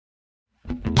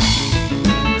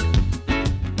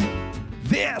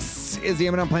is the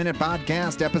Amidon Planet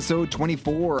Podcast, episode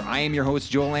 24. I am your host,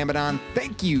 Joel Amidon.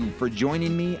 Thank you for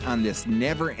joining me on this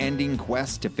never-ending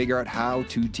quest to figure out how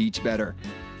to teach better.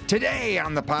 Today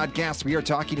on the podcast, we are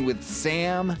talking with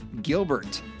Sam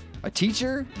Gilbert, a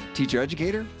teacher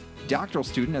educator, doctoral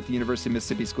student at the University of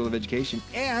Mississippi School of Education,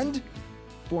 and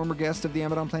former guest of the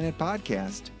Amidon Planet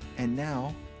Podcast, and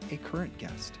now a current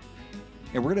guest.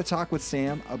 And we're going to talk with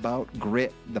Sam about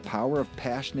Grit, The Power of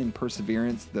Passion and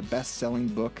Perseverance, the best-selling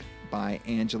book by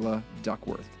Angela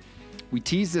Duckworth. We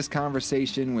teased this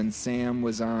conversation when Sam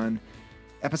was on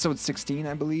episode 16,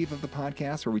 I believe, of the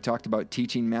podcast, where we talked about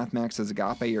teaching mathematics as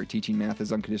agape or teaching math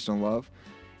as unconditional love.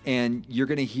 And you're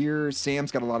going to hear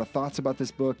Sam's got a lot of thoughts about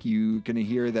this book. You're going to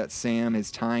hear that Sam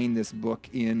is tying this book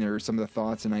in, or some of the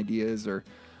thoughts and ideas or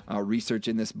research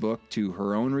in this book, to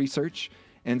her own research.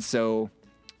 And so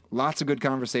lots of good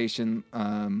conversation,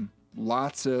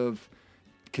 lots of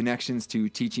connections to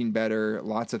teaching better,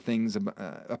 lots of things,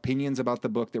 opinions about the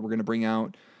book that we're going to bring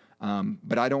out.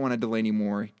 But I don't want to delay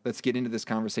anymore. Let's get into this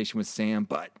conversation with Sam,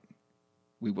 but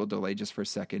we will delay just for a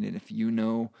second. And if you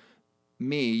know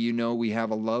me, you know we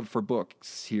have a love for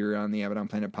books here on the Amidon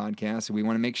Planet Podcast. And we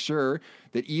want to make sure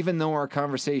that even though our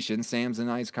conversation, Sam's and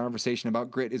I's conversation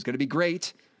about Grit, is going to be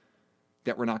great,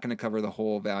 that we're not going to cover the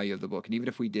whole value of the book. And even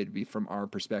if we did, it'd be from our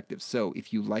perspective. So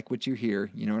if you like what you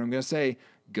hear, you know what I'm going to say,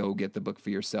 go get the book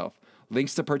for yourself.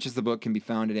 Links to purchase the book can be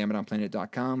found at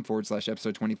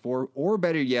amidonplanet.com/episode 24, or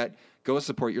better yet, go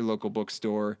support your local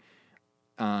bookstore.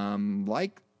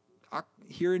 Like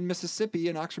here in Mississippi,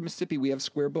 in Oxford, Mississippi, we have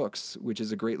Square Books, which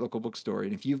is a great local bookstore.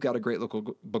 And if you've got a great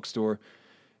local bookstore,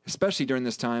 especially during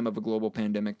this time of a global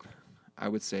pandemic, I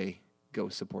would say go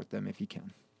support them if you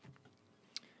can.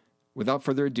 Without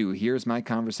further ado, here's my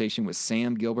conversation with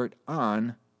Sam Gilbert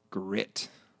on Grit.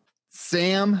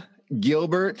 Sam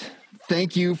Gilbert,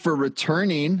 thank you for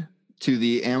returning to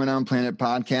the Amidon Planet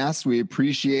Podcast. We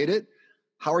appreciate it.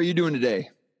 How are you doing today?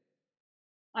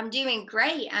 I'm doing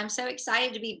great. I'm so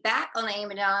excited to be back on the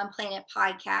Amidon Planet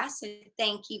Podcast. So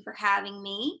thank you for having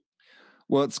me.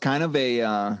 Well, it's kind of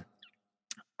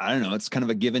it's kind of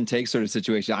a give and take sort of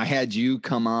situation. I had you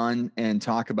come on and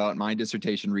talk about my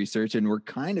dissertation research, and we're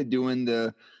kind of doing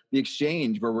the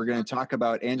exchange where we're going to talk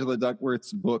about Angela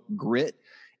Duckworth's book, Grit.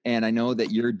 And I know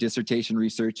that your dissertation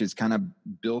research is kind of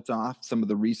built off some of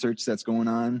the research that's going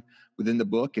on within the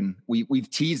book. And we've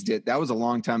teased it. That was a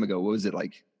long time ago. What was it,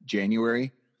 like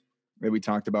January? Where we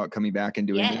talked about coming back and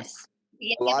doing this.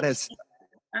 Yes.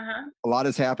 A lot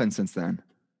has happened since then.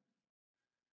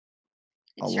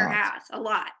 It sure has, a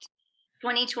lot.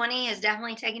 2020 has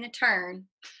definitely taken a turn.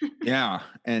 Yeah,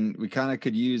 and we kind of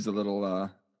could use a little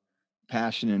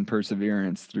passion and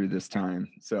perseverance through this time.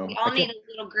 So we all need a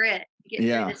little grit to get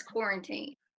through this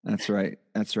quarantine. That's right.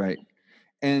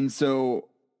 And so,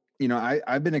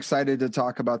 I've been excited to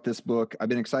talk about this book. I've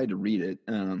been excited to read it.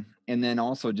 And then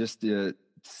also just to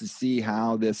see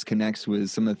how this connects with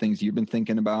some of the things you've been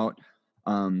thinking about.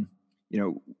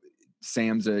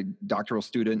 Sam's a doctoral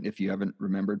student, if you haven't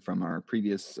remembered from our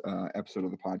previous episode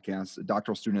of the podcast, a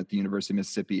doctoral student at the University of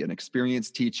Mississippi, an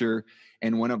experienced teacher,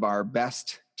 and one of our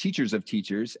best teachers of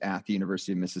teachers at the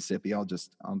University of Mississippi. I'm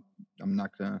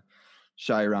not going to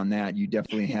shy around that. You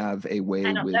definitely have a way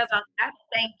I don't know about that.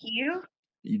 Thank you.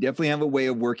 You definitely have a way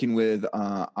of working with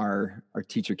our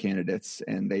teacher candidates,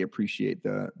 and they appreciate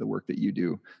the work that you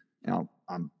do. Now,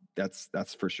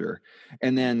 that's for sure.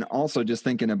 And then also just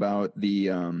thinking about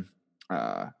the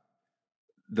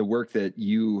work that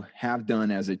you have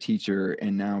done as a teacher,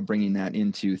 and now bringing that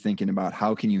into thinking about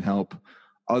how can you help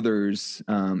others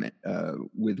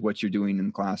with what you're doing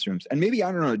in classrooms. And maybe,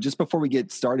 I don't know, just before we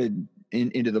get started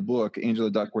into the book,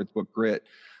 Angela Duckworth's book, Grit,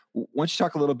 why don't you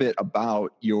talk a little bit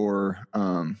about your,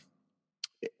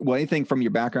 anything from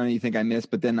your background you think I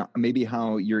missed, but then maybe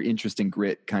how your interest in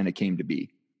Grit kind of came to be.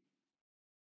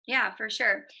 Yeah, for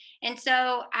sure. And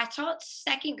so I taught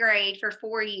second grade for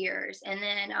 4 years. And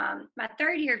then my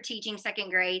third year of teaching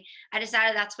second grade, I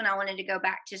decided that's when I wanted to go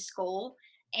back to school.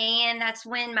 And that's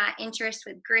when my interest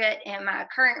with Grit and my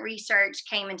current research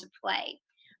came into play.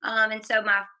 And so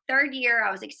my third year,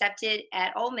 I was accepted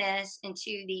at Ole Miss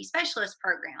into the specialist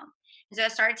program. And so I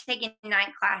started taking night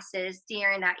classes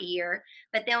during that year.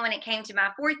 But then when it came to my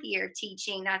fourth year of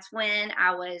teaching, that's when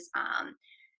I was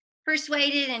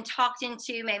persuaded and talked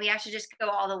into maybe I should just go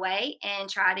all the way and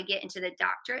try to get into the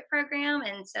doctorate program.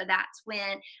 And so that's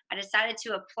when I decided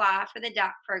to apply for the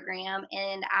doc program.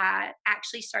 And I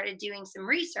actually started doing some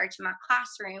research in my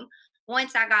classroom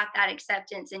once I got that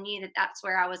acceptance and knew that that's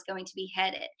where I was going to be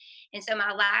headed. And so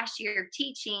my last year of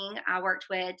teaching, I worked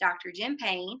with Dr. Jim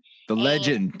Payne. The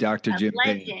legend, Dr. Jim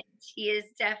Payne. He is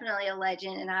definitely a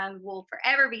legend, and I will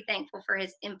forever be thankful for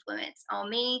his influence on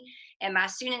me and my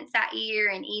students that year,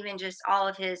 and even just all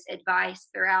of his advice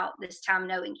throughout this time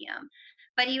knowing him.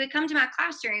 But he would come to my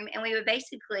classroom, and we would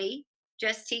basically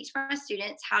just teach my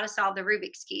students how to solve the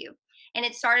Rubik's Cube. And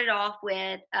it started off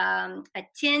with a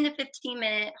 10 to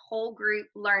 15-minute whole group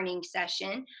learning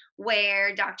session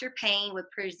where Dr. Payne would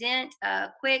present a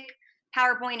quick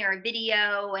PowerPoint or a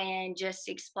video and just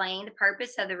explain the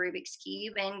purpose of the Rubik's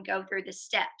Cube and go through the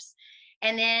steps.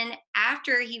 And then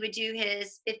after he would do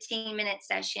his 15-minute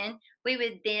session, we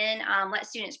would then let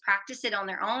students practice it on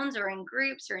their own or in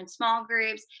groups or in small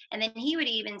groups. And then he would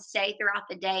even stay throughout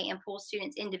the day and pull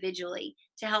students individually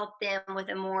to help them with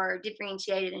a more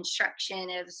differentiated instruction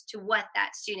as to what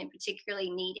that student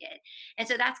particularly needed. And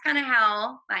so that's kind of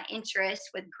how my interest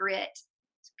with grit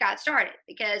got started,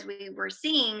 because we were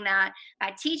seeing that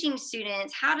by teaching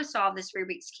students how to solve this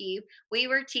Rubik's Cube, we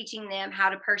were teaching them how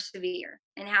to persevere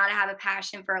and how to have a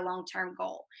passion for a long-term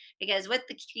goal. Because with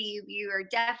the cube, you are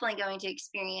definitely going to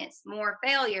experience more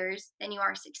failures than you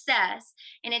are success.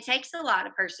 And it takes a lot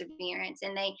of perseverance.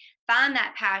 And they find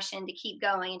that passion to keep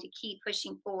going and to keep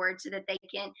pushing forward so that they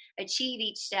can achieve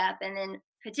each step and then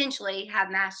potentially have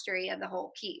mastery of the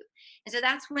whole cube. And so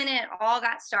that's when it all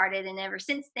got started. And ever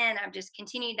since then, I've just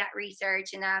continued that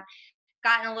research, and I've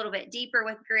gotten a little bit deeper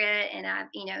with grit, and I've,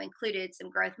 included some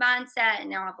growth mindset. And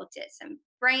now I've looked at some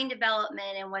brain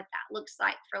development and what that looks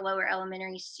like for lower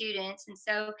elementary students. And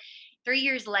so 3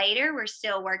 years later, we're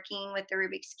still working with the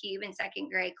Rubik's Cube in second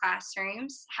grade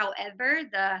classrooms. However,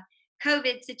 the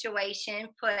COVID situation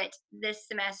put this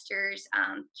semester's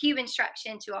cube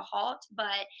instruction to a halt.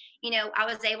 But, I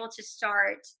was able to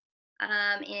start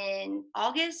in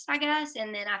August, I guess,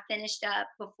 and then I finished up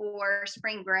before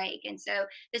spring break. And so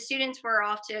the students were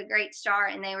off to a great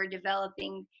start, and they were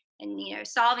developing and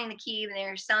solving the cube. And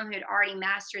there are some who had already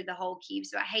mastered the whole cube.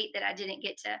 So I hate that I didn't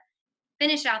get to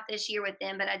finish out this year with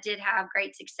them, but I did have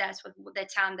great success with the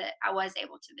time that I was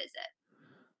able to visit.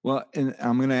 Well, and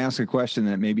I'm going to ask a question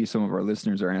that maybe some of our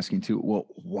listeners are asking too. Well,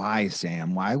 why,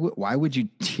 Sam? Why would you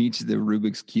teach the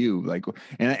Rubik's Cube? Like,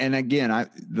 and again,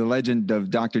 the legend of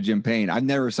Dr. Jim Payne. I've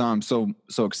never saw him so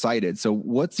excited. So,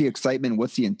 what's the excitement?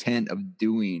 What's the intent of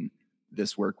doing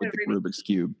this work with the Rubik's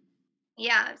Cube?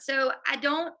 Yeah, so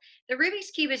the Rubik's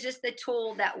Cube is just the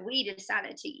tool that we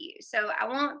decided to use. So I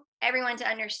want everyone to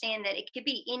understand that it could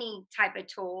be any type of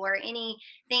tool or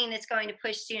anything that's going to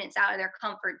push students out of their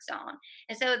comfort zone.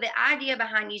 And so the idea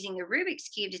behind using the Rubik's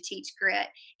Cube to teach grit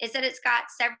is that it's got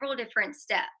several different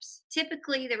steps.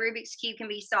 Typically, the Rubik's Cube can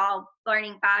be solved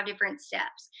learning 5 different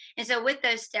steps. And so with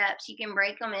those steps, you can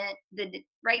break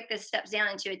the steps down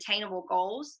into attainable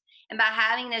goals. And by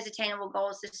having those attainable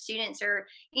goals, the students are,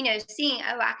 seeing,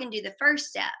 oh, I can do the first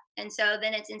step. And so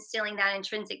then it's instilling that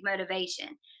intrinsic motivation.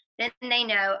 Then they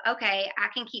know, okay, I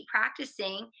can keep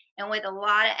practicing. And with a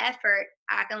lot of effort,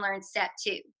 I can learn step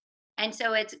 2. And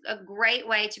so it's a great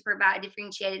way to provide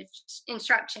differentiated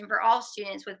instruction for all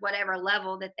students with whatever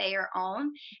level that they are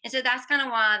on. And so that's kind of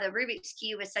why the Rubik's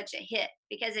Cube is such a hit,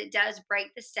 because it does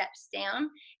break the steps down.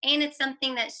 And it's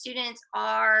something that students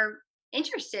are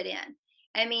interested in.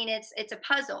 I mean, it's a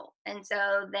puzzle. And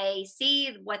so they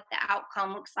see what the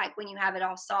outcome looks like when you have it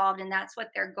all solved, and that's what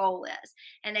their goal is.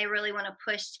 And they really want to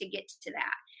push to get to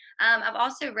that. I've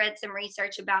also read some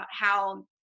research about how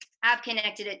I've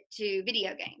connected it to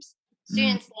video games.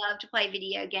 Students love to play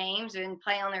video games and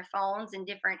play on their phones and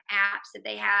different apps that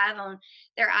they have on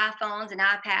their iPhones and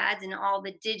iPads and all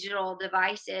the digital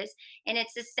devices. And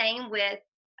it's the same with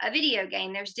a video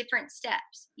game. There's different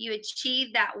steps. You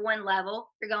achieve that one level,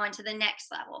 you're going to the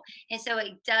next level. And so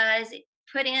it does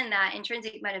put in that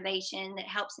intrinsic motivation that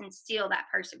helps instill that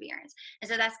perseverance.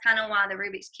 And so that's kind of why the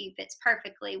Rubik's Cube fits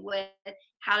perfectly with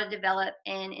how to develop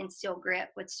and instill grit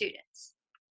with students.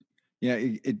 Yeah,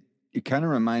 it kind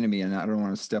of reminded me, and I don't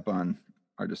want to step on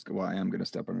I am going to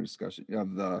step on a discussion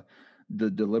of the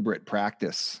deliberate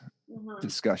practice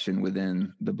discussion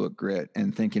within the book Grit,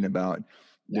 and thinking about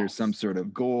there's some sort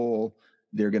of goal.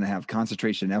 They're going to have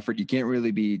concentration and effort. You can't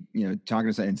really be, talking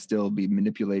to someone and still be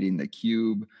manipulating the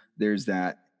cube. There's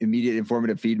that immediate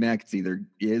informative feedback. It's either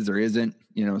is or isn't,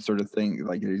 sort of thing.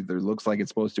 Like it either looks like it's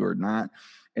supposed to or not.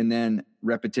 And then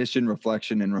repetition,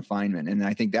 reflection, and refinement. And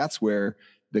I think that's where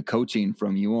the coaching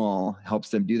from you all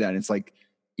helps them do that. It's like,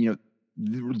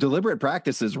 deliberate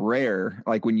practice is rare.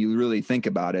 Like when you really think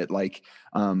about it, like,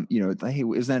 hey,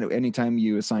 isn't that anytime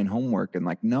you assign homework? And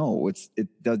like, no,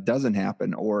 it doesn't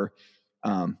happen. Or,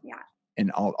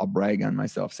 and I'll brag on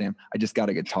myself, Sam. I just got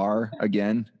a guitar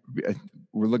again.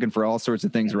 We're looking for all sorts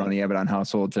of things around the Abaddon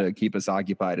household to keep us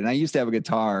occupied. And I used to have a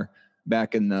guitar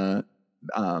back in the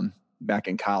back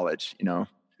in college,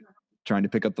 trying to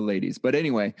pick up the ladies. But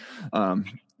anyway,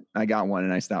 I got one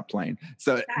and I stopped playing.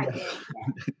 So I did.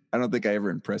 Yeah. I don't think I ever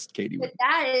impressed Katie with But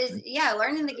that is,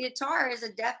 learning the guitar is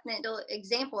a definite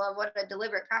example of what a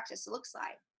deliberate practice looks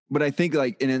like. But I think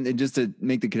like, and just to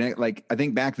make the connect, like, I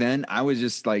think back then I was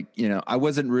just like, I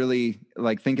wasn't really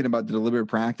like thinking about the deliberate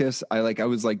practice. I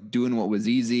was like doing what was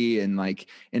easy and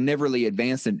never really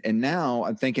advanced. And now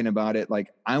I'm thinking about it.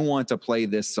 Like, I want to play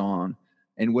this song.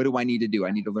 And what do I need to do?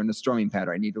 I need to learn the strumming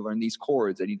pattern. I need to learn these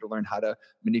chords. I need to learn how to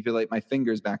manipulate my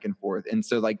fingers back and forth. And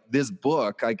so like this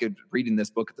book, I could reading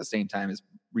this book at the same time as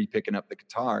picking up the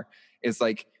guitar. It's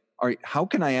like, all right, how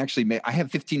can I actually I have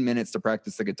 15 minutes to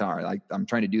practice the guitar. Like, I'm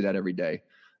trying to do that every day,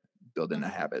 building a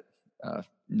habit.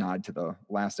 Nod to the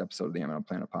last episode of the I'm on a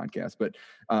Planet podcast, but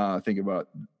think about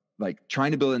like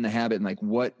trying to build in the habit and like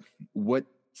what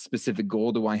specific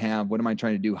goal do I have? What am I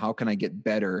trying to do? How can I get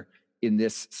better in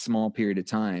this small period of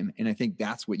time? And I think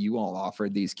that's what you all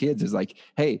offered these kids is like,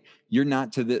 hey, you're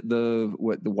not to the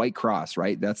White Cross,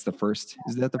 right? That's the first,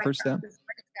 is that the first step?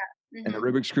 Mm-hmm. And the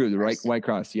Rubik's Cube, the White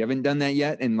Cross. You haven't done that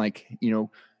yet. And like,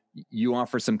 you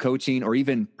offer some coaching, or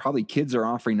even probably kids are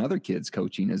offering other kids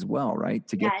coaching as well, right?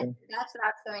 To get there. That's what I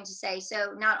was going to say.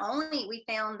 So not only we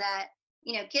found that,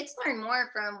 kids learn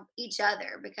more from each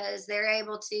other because they're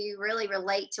able to really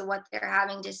relate to what they're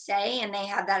having to say, and they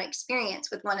have that experience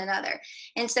with one another.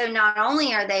 And so not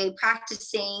only are they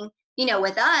practicing,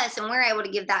 with us, and we're able to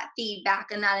give that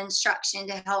feedback and that instruction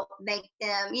to help make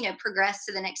them, progress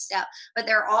to the next step, but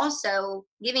they're also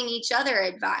giving each other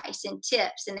advice and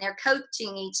tips, and they're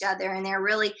coaching each other, and they're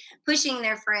really pushing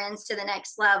their friends to the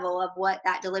next level of what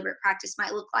that deliberate practice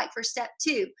might look like for step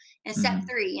 2 and step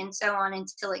 3, and so on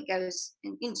until it goes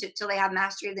until they have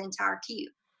mastery of the entire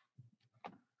cube.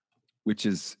 Which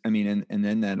is, and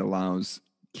then that allows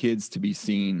kids to be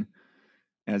seen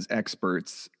as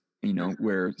experts,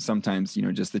 where sometimes,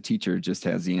 just the teacher just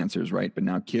has the answers, right? But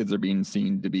now kids are being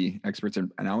seen to be experts.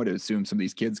 And I would assume some of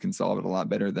these kids can solve it a lot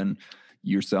better than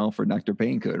yourself or Dr.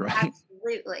 Payne could, right?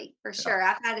 Absolutely, for sure.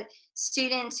 I've had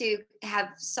students who have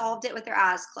solved it with their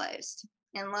eyes closed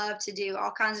and love to do all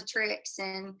kinds of tricks.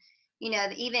 And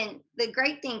even the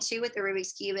great thing too with the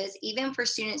Rubik's Cube is even for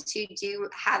students who do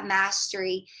have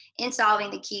mastery in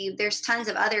solving the cube, there's tons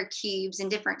of other cubes in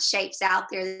different shapes out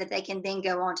there that they can then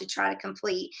go on to try to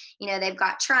complete. They've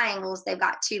got triangles, they've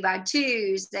got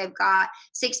 2x2s, they've got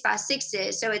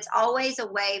 6x6s. So it's always a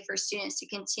way for students to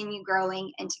continue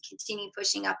growing and to continue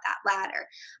pushing up that ladder.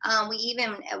 We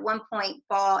even at one point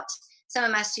bought some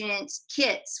of my students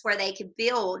kits where they could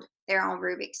build their own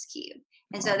Rubik's Cube.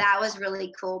 And so that was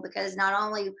really cool because not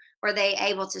only were they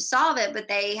able to solve it, but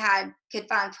they could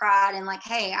find pride in like,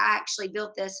 hey, I actually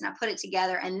built this and I put it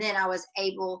together. And then I was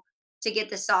able to get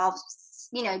the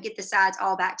get the sides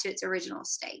all back to its original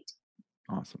state.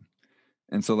 Awesome.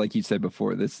 And so like you said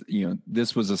before, this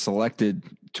was a selected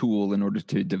tool in order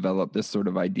to develop this sort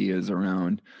of ideas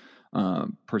around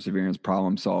perseverance,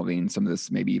 problem solving, some of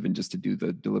this, maybe even just to do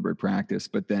the deliberate practice,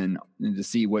 but then to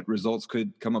see what results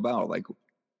could come about, like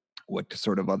what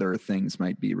sort of other things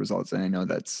might be results. And I know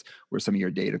that's where some of your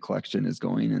data collection is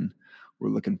going, and we're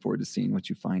looking forward to seeing what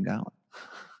you find out.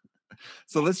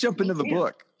 So let's jump into the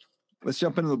book.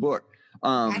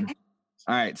 All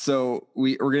right. So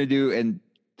we're going to do, and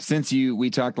since we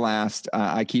talked last,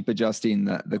 I keep adjusting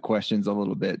the questions a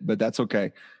little bit, but that's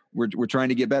okay. We're trying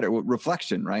to get better.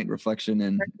 Reflection, right? Reflection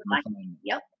and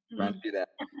yep. Trying to do that.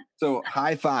 So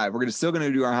high five. We're still going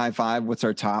to do our high five. What's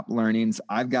our top learnings?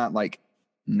 I've got like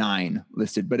 9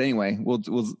 listed, but anyway,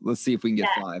 let's see if we can get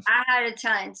 5. I had a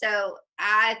ton. So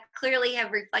I clearly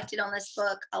have reflected on this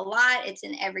book a lot. It's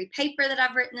in every paper that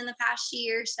I've written in the past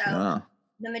year. So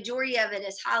the majority of it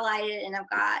is highlighted, and I've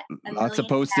got lots of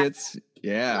Post-its.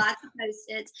 Yeah. Lots of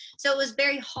Post-its. So it was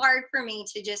very hard for me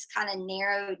to just kind of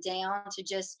narrow down to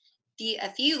just a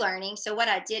few learnings. So what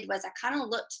I did was I kind of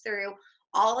looked through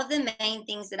all of the main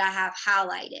things that I have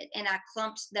highlighted, and I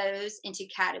clumped those into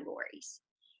categories.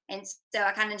 And so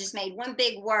I kind of just made one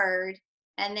big word,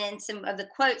 and then some of the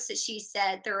quotes that she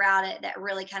said throughout it that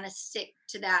really kind of stick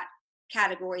to that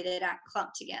category that I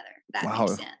clumped together. That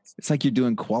makes sense. It's like you're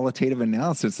doing qualitative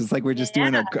analysis. It's like we're just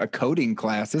doing a coding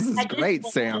class. This is great,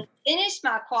 Sam. Finished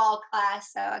my qual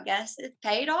class, so I guess it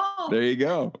paid off. There you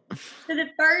go. So the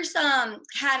first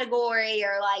category,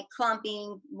 or like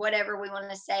clumping, whatever we want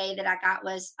to say, that I got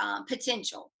was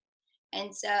potential.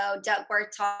 And so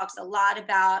Duckworth talks a lot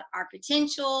about our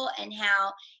potential and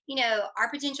how, our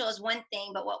potential is one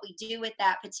thing, but what we do with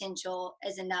that potential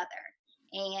is another,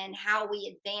 and how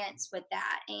we advance with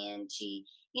that. And she,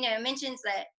 mentions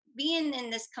that being in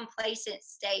this complacent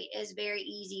state is very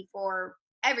easy for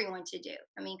everyone to do.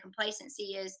 I mean,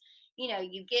 complacency is,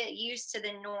 you get used to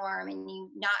the norm and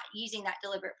you not using that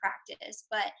deliberate practice.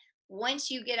 But once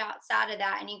you get outside of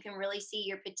that and you can really see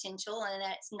your potential and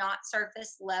that it's not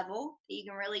surface level, that you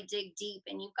can really dig deep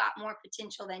and you've got more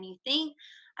potential than you think,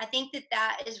 I think that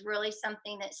that is really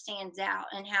something that stands out.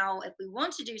 And how if we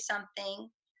want to do something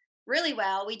really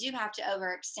well, we do have to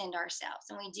overextend ourselves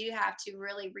and we do have to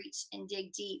really reach and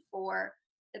dig deep for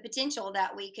the potential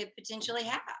that we could potentially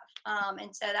have.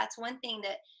 And so that's one thing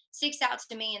that sticks out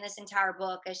to me in this entire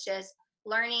book is just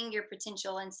learning your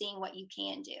potential and seeing what you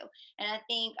can do. And I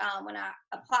think when I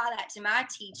apply that to my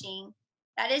teaching,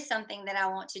 that is something that I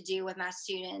want to do with my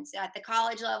students at the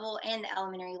college level and the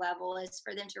elementary level is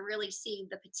for them to really see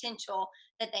the potential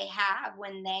that they have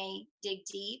when they dig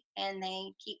deep and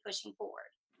they keep pushing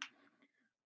forward.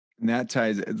 And that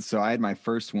ties. So I had my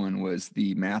first one was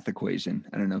the math equation.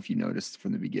 I don't know if you noticed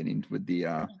from the beginning with the,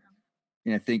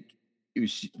 and I think it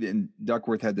was, and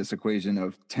Duckworth had this equation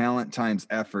of talent times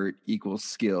effort equals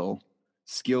skill,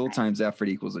 skill Right. times effort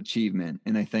equals achievement.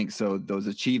 And I think so those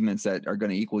achievements that are going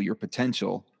to equal your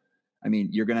potential, I mean,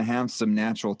 you're going to have some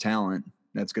natural talent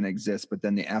that's going to exist, but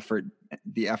then the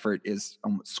effort is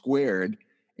squared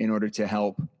in order to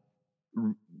help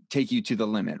take you to the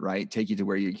limit, right? Take you to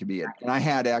where you can be. Right. And I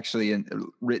had actually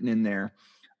written in there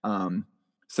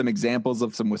some examples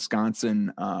of some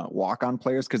Wisconsin walk-on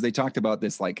players because they talked about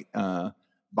this like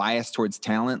bias towards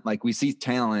talent. Like we see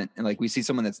talent and like we see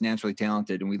someone that's naturally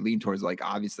talented and we lean towards like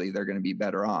obviously they're going to be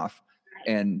better off,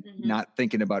 Right. and Mm-hmm. not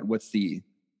thinking about what's the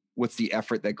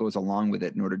effort that goes along with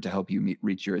it in order to help you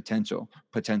reach your potential.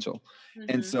 Mm-hmm.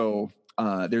 And so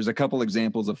there's a couple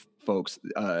examples of folks.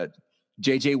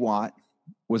 JJ Watt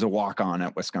was a walk-on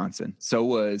at Wisconsin. So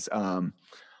was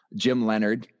Jim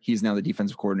Leonard. He's now the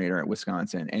defensive coordinator at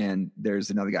Wisconsin. And there's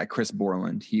another guy, Chris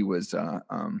Borland. He was not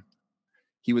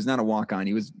a walk-on.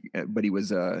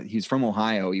 He's from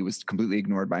Ohio. He was completely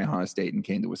ignored by Ohio State and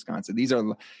came to Wisconsin. These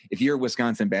are, if you're a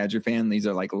Wisconsin Badger fan, these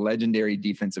are like legendary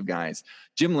defensive guys.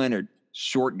 Jim Leonard,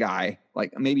 short guy,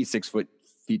 like maybe 6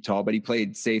 feet tall, but he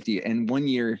played safety. And one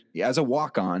year as a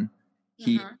walk-on,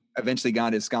 he eventually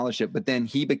got his scholarship, but then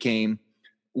he became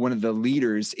one of the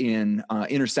leaders in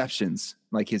interceptions,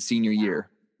 like his senior year.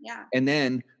 Yeah. And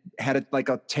then had a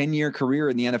 10-year career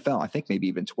in the NFL. I think maybe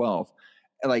even 12.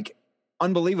 Like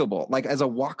unbelievable. Like as a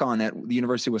walk-on at the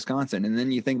University of Wisconsin. And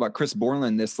then you think about Chris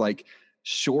Borland, this like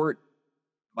short,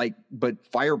 but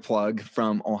fire plug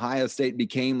from Ohio State,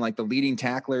 became like the leading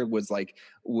tackler, was like,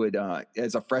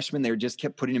 as a freshman, they just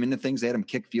kept putting him into things. They had him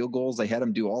kick field goals. They had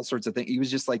him do all sorts of things. He was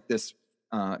just like this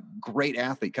great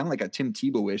athlete, kind of like a Tim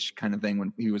Tebow-ish kind of thing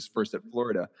when he was first at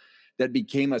Florida, that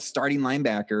became a starting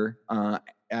linebacker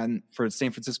and for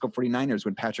San Francisco 49ers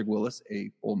when Patrick Willis,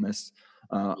 a Ole Miss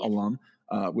alum,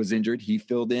 was injured. He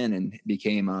filled in and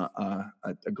became a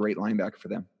great linebacker for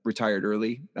them. Retired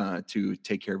early to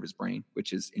take care of his brain,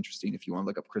 which is interesting. If you want to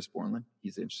look up Chris Borland,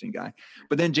 he's an interesting guy.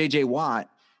 But then JJ Watt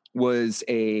was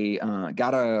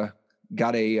got a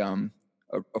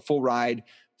full ride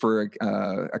for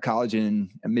a college in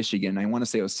Michigan. I want to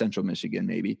say it was Central Michigan,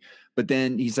 maybe. But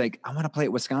then he's like, I want to play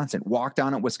at Wisconsin. Walked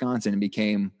on at Wisconsin and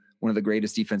became one of the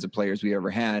greatest defensive players we ever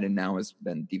had, and now has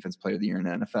been defensive player of the year in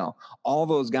the NFL. All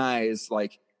those guys,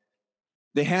 like,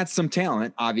 they had some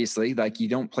talent, obviously. Like, you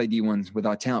don't play D1s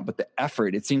without talent, but the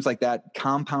effort, it seems like that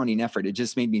compounding effort, it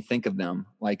just made me think of them,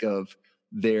 like of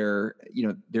their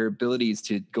abilities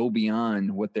to go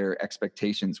beyond what their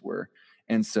expectations were.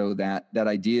 And so that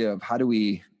idea of how do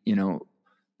we,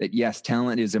 that yes,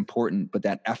 talent is important, but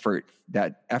that effort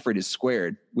is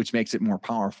squared, which makes it more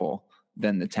powerful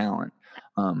than the talent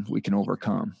we can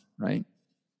overcome, right?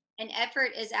 And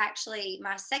effort is actually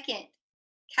my second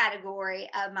category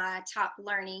of my top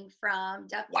learning from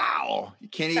Duckworth. Wow. You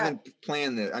can't even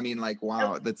plan that. I mean, like,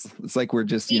 wow, it's like we're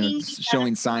just,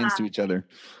 showing signs to each other.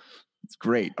 It's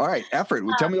great. All right. Effort.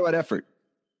 Tell me about effort.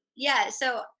 Yeah.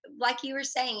 So like you were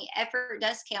saying, effort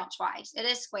does count twice. It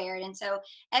is squared. And so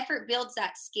effort builds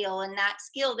that skill, and that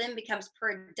skill then becomes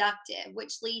productive,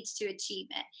 which leads to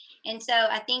achievement. And so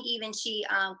I think even she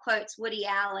quotes Woody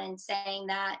Allen saying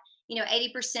that,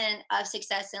 80% of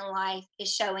success in life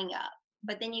is showing up,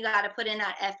 but then you got to put in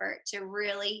that effort to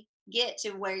really get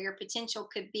to where your potential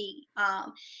could be.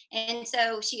 And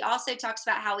so she also talks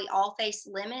about how we all face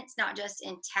limits, not just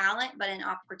in talent, but in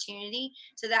opportunity.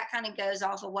 So that kind of goes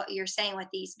off of what you're saying with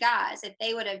these guys. If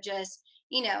they would have just,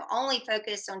 only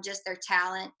focused on just their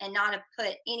talent and not have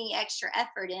put any extra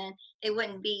effort in, they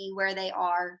wouldn't be where they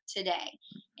are today.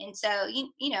 And so,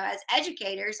 as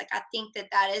educators, like, I think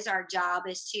that is our job,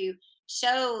 is to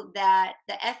show that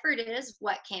the effort is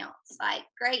what counts. Like,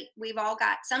 great, we've all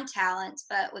got some talents,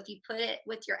 but if you put it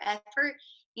with your effort,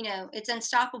 it's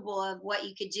unstoppable of what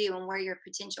you could do and where your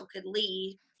potential could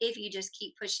lead if you just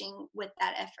keep pushing with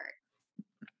that effort.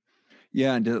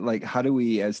 Yeah. And like, how do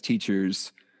we as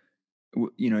teachers,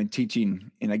 in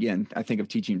teaching, and again, I think of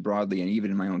teaching broadly and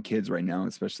even in my own kids right now,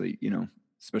 especially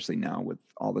now with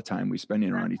all the time we're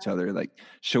spending around each other, like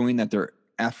showing that their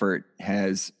effort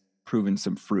has proven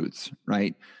some fruits,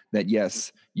 right? That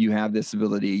yes, you have this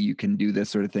ability, you can do this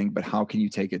sort of thing, but how can you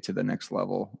take it to the next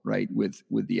level, right? With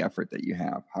the effort that you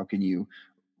have, how can you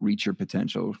reach your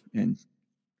potential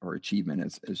or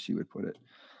achievement, as she would put it?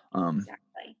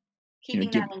 Exactly.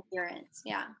 Keeping that endurance.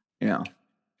 Yeah. Yeah.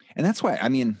 And that's why, I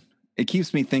mean, it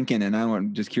keeps me thinking, and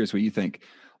I'm just curious what you think,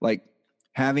 like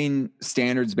having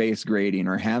standards-based grading,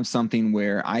 or have something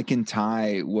where I can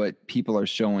tie what people are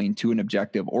showing to an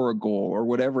objective or a goal or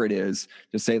whatever it is,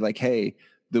 to say like, hey,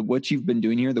 what you've been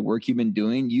doing here, the work you've been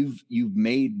doing, you've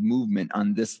made movement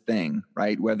on this thing,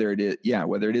 right? Whether it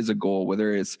is a goal,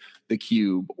 whether it's the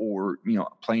cube, or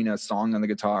playing a song on the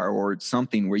guitar, or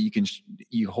something where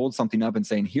you hold something up and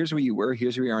saying, here's where you were,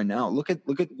 here's where you are now. Look at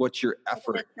what your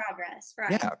effort. Progress,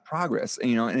 right? Yeah, progress.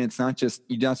 And it's not just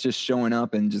you're not just showing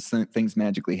up and just things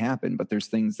magically happen, but there's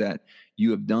things that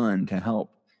you have done to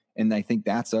help. And I think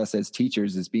that's us as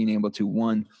teachers, is being able to,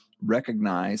 one,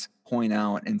 recognize, point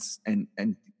out,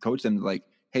 and coach them like,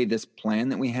 hey, this plan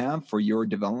that we have for your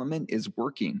development is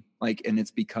working, like, and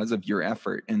it's because of your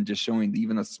effort, and just showing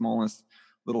even the smallest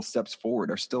little steps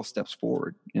forward are still steps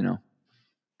forward.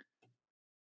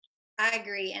 I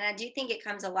agree. And I do think it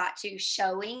comes a lot to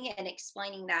showing and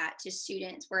explaining that to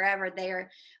students wherever they're,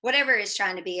 whatever it's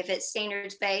trying to be, if it's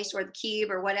standards based or the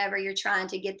cube or whatever you're trying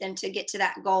to get them to get to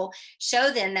that goal, show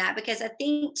them that. Because I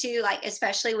think too, like,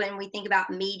 especially when we think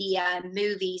about media and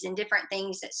movies and different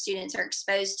things that students are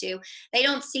exposed to, they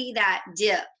don't see that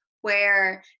dip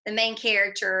where the main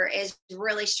character is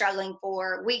really struggling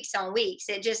for weeks on weeks.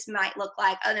 It just might look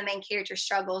like, oh, the main character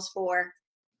struggles for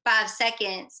 5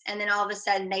 seconds and then all of a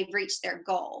sudden they've reached their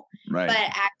goal. Right. But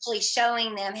actually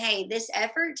showing them, hey, this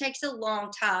effort takes a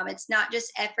long time. It's not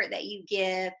just effort that you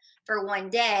give for one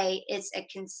day, it's a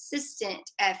consistent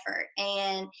effort.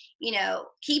 And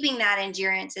keeping that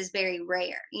endurance is very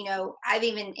rare. I've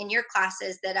even in your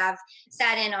classes that I've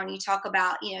sat in on, you talk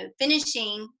about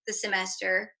finishing the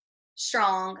semester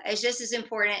strong is just as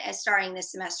important as starting the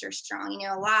semester strong.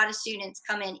 A lot of students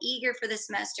come in eager for the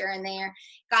semester and they're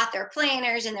got their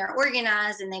planners and they're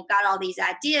organized and they've got all these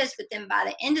ideas, but then by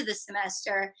the end of the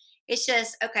semester, it's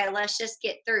just, okay, let's just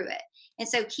get through it. And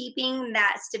so keeping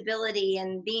that stability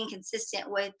and being consistent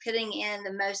with putting in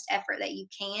the most effort that you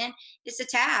can, it's a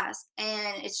task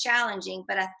and it's challenging.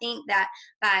 But I think that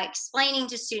by explaining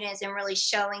to students and really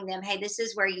showing them, hey, this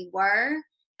is where you were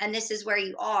and this is where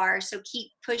you are. So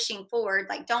keep pushing forward.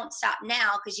 Like, don't stop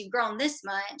now because you've grown this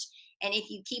much. And if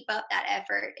you keep up that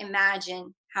effort,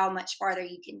 imagine how much farther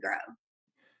you can grow.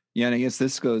 Yeah, and I guess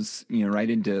this goes, right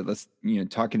into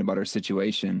talking about our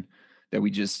situation that we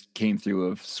just came through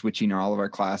of switching all of our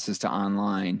classes to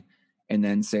online, and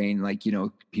then saying like,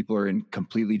 people are in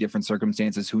completely different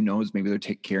circumstances. Who knows? Maybe they're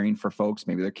caring for folks.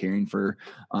 Maybe they're caring for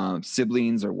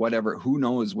siblings or whatever. Who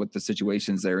knows what the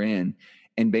situations they're in?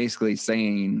 And basically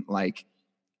saying like,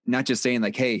 not just saying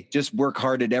like, hey, just work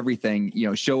hard at everything,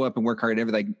 show up and work hard at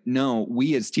everything. No,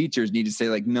 we as teachers need to say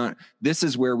like, no, this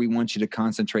is where we want you to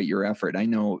concentrate your effort. I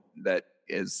know that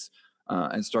as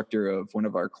instructor of one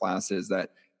of our classes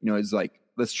that, is like,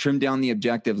 let's trim down the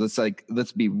objective.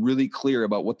 Let's be really clear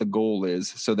about what the goal is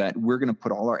so that we're going to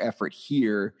put all our effort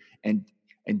here and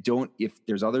don't, if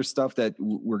there's other stuff that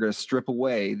we're going to strip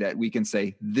away, that we can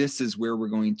say, this is where we're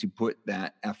going to put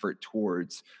that effort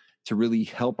towards to really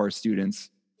help our students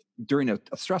during a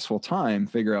stressful time,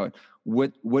 figure out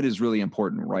what is really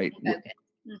important, right? Okay.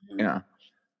 Mm-hmm. Yeah.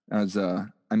 As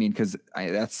because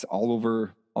that's all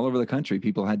over the country.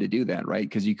 People had to do that, right?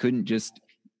 Because you couldn't just,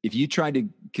 if you tried to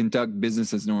conduct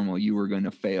business as normal, you were going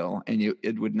to fail, and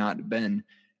it would not have been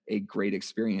a great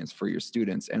experience for your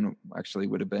students, and actually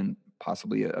would have been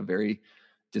possibly a very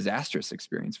disastrous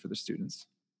experience for the students.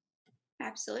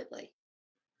 Absolutely.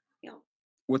 Yeah.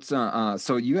 What's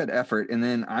so you had effort, and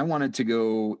then I wanted to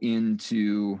go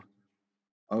into,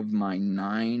 of my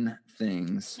 9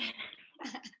 things.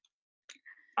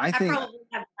 I think probably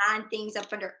have 9 things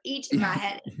up under each of my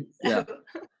head. So. Yeah.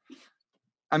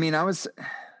 I mean, well,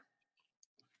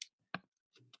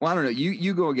 I don't know.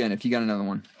 You go again if you got another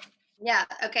one. Yeah.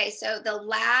 Okay. So the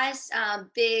last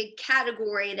big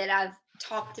category that I've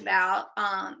talked about,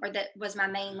 or that was my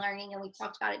main learning, and we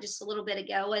talked about it just a little bit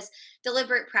ago, was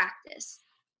deliberate practice.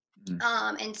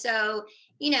 Mm. And so,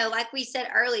 like we said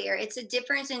earlier, it's a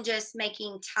difference in just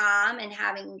making time and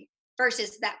having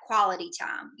versus that quality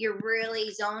time. You're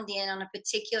really zoned in on a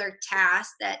particular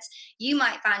task that you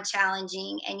might find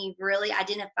challenging, and you've really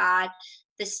identified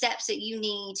the steps that you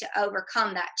need to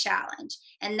overcome that challenge.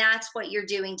 And that's what you're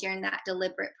doing during that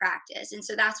deliberate practice. And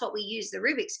so that's what we use the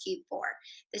Rubik's Cube for.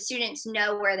 The students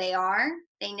know where they are,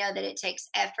 they know that it takes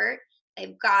effort.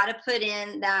 They've got to put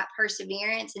in that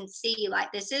perseverance and see,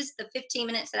 like, this is the 15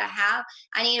 minutes that I have.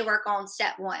 I need to work on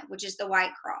step one, which is the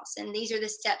white cross. And these are the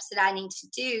steps that I need to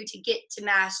do to get to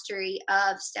mastery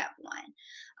of step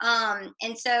one.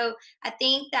 And so I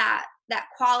think that that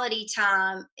quality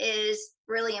time is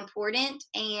really important,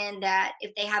 and that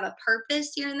if they have a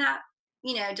purpose during that,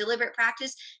 deliberate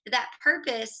practice, that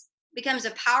purpose becomes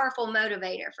a powerful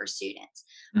motivator for students.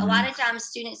 A lot Mhm. of times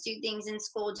students do things in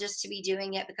school just to be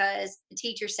doing it because the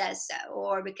teacher says so,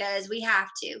 or because we have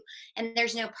to, and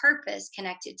there's no purpose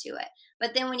connected to it.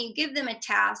 But then when you give them a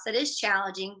task that is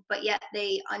challenging, but yet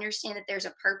they understand that there's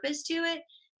a purpose to it,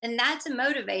 then that's a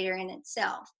motivator in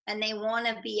itself. And they want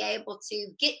to be able to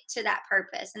get to that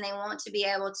purpose, and they want to be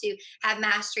able to have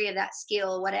mastery of that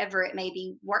skill, whatever it may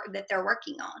be that they're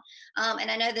working on.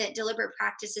 And I know that deliberate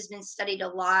practice has been studied a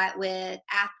lot with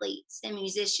athletes and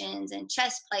musicians and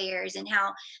chess players, and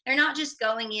how they're not just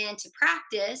going in to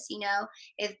practice.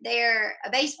 If they're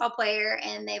a baseball player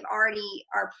and they've already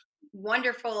are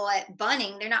wonderful at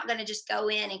bunting, they're not going to just go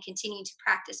in and continue to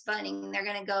practice bunting. They're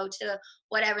going to go to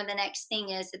whatever the next thing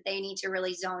is that they need to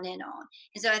really zone in on.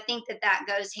 And so I think that that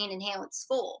goes hand in hand with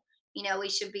school. We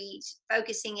should be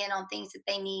focusing in on things that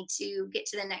they need to get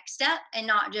to the next step, and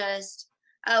not just,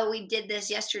 oh, we did this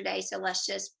yesterday, so let's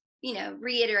just,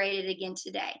 reiterate it again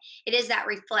today. It is that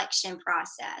reflection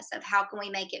process of how can we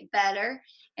make it better,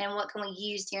 and what can we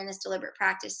use during this deliberate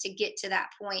practice to get to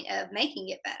that point of making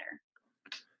it better.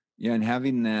 Yeah, and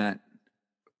having that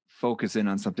focus in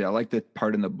on something. I like that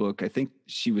part in the book. I think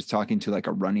she was talking to like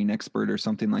a running expert or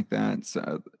something like that.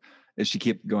 So as she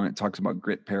kept going, it talks about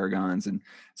grit paragons. And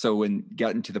so when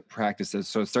got into the practices,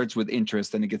 so it starts with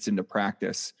interest, then it gets into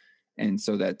practice. And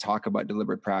so that talk about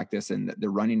deliberate practice, and the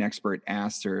running expert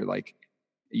asked her, like,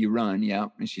 you run, yeah.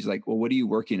 And she's like, well, what are you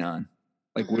working on?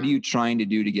 Like, what are Hmm. you trying to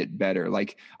do to get better?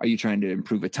 Like, are you trying to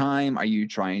improve a time? Are you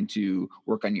trying to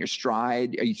work on your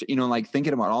stride? Are you, like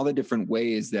thinking about all the different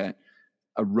ways that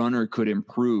a runner could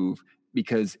improve?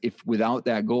 Because if without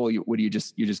that goal, you're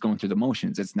just going through the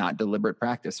motions. It's not deliberate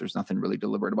practice. There's nothing really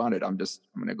deliberate about it. I'm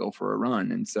going to go for a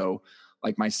run. And so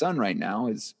like my son right now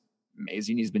is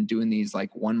amazing. He's been doing these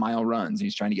like 1 mile runs.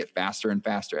 He's trying to get faster and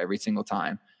faster every single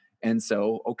time. And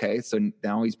so, okay, so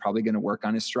now he's probably going to work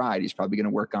on his stride. He's probably going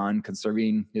to work on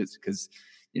conserving his, because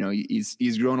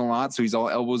he's grown a lot, so he's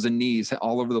all elbows and knees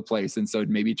all over the place. And so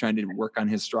maybe trying to work on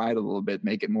his stride a little bit,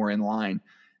 make it more in line.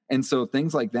 And so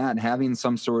things like that, having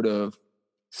some sort of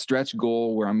stretch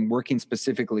goal where I'm working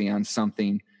specifically on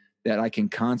something that I can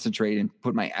concentrate and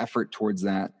put my effort towards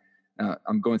that.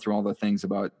 I'm going through all the things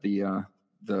about the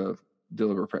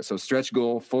deliberate press. So stretch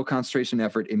goal, full concentration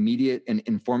effort, immediate and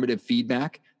informative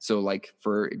feedback. So like,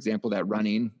 for example, that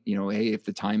running, hey, if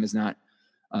the time is not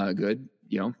good,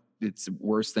 it's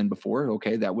worse than before.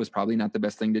 Okay, that was probably not the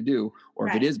best thing to do. Or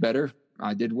if it Right. is better,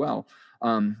 I did well.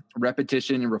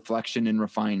 Repetition and reflection and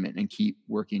refinement, and keep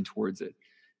working towards it.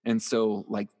 And so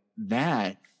like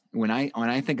that, when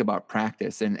I think about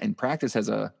practice, and practice has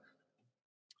uh,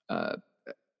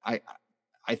 I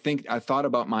I think I thought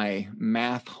about my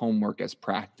math homework as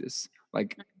practice.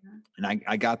 Like, Mhm. and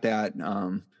I got that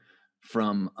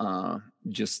from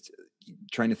just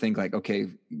trying to think like, okay,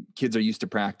 kids are used to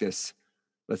practice.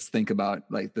 Let's think about,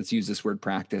 like, let's use this word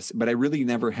practice. But I really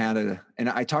never had and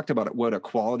I talked about what a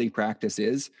quality practice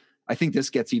is. I think this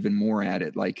gets even more at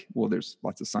it. Like, well, there's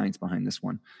lots of science behind this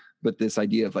one, but this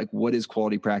idea of like, what is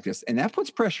quality practice? And that puts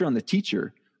pressure on the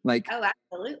teacher. Like, Oh,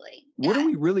 absolutely. what are Yeah.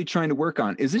 we really trying to work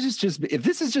on? Is this just, if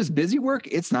this is just busy work,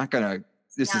 it's not going to,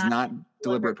 this is Not not deliberate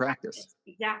deliberate practice. practice.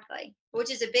 Exactly.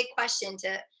 Which is a big question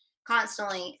to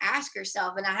constantly ask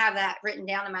yourself. And I have that written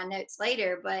down in my notes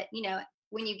later. But,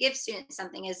 when you give students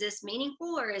something, is this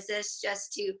meaningful, or is this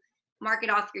just to mark it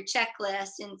off your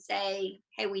checklist and say,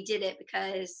 hey, we did it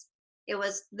because it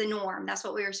was the norm? That's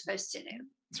what we were supposed to do.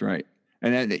 That's right.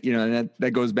 And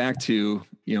that goes back to,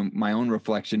 my own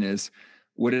reflection is,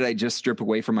 what did I just strip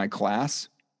away from my class?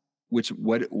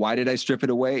 Why did I strip it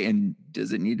away? And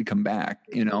does it need to come back?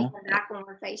 We need to come back when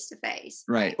we're face to face.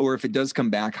 Right. Right. Or if it does come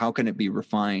back, how can it be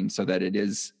refined so that it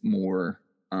is more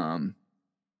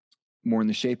in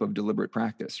the shape of deliberate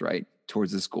practice, right?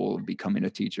 Towards this goal of becoming a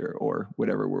teacher or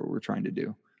whatever we're trying to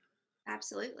do.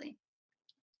 Absolutely.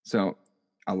 So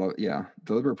I love, yeah,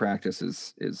 deliberate practice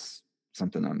is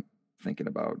something I'm thinking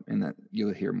about, and that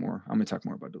you'll hear more. I'm gonna talk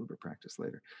more about deliberate practice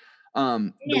later. The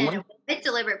And one, with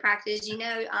deliberate practice,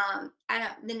 I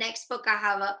don't, the next book I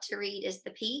have up to read is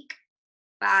The Peak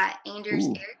by Anders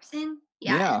ooh, Ericsson.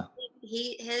 Yeah, and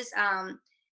yeah, his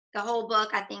the whole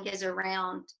book I think is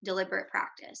around deliberate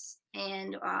practice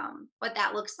and what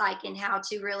that looks like and how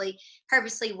to really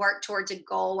purposely work towards a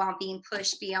goal while being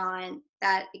pushed beyond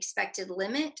that expected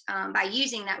limit by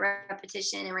using that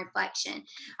repetition and reflection.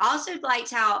 I also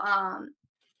liked how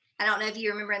I don't know if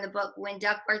you remember in the book when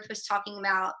Duckworth was talking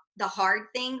about the hard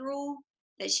thing rule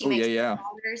that she oh yeah, makes yeah,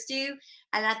 others do.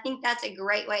 And I think that's a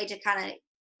great way to kind of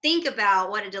think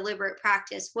about what a deliberate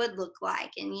practice would look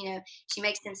like. And, she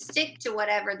makes them stick to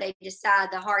whatever they decide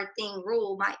the hard thing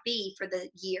rule might be for the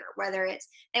year, whether it's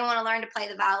they want to learn to play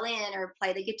the violin or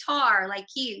play the guitar like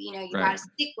you got right, to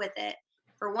stick with it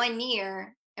for 1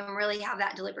 year and really have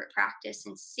that deliberate practice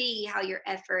and see how your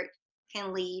effort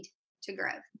can lead to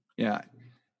growth. yeah.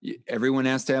 Everyone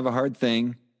has to have a hard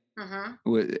thing.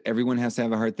 Mm-hmm. Everyone has to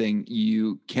have a hard thing.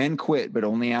 You can quit, but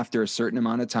only after a certain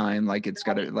amount of time. Like it's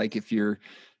got to, like if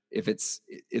it's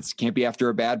can't be after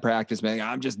a bad practice, man,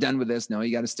 I'm just done with this. No,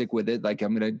 you got to stick with it. Like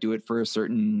I'm going to do it for a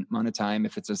certain amount of time.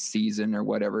 If it's a season or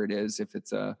whatever it is, if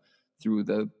it's through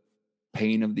the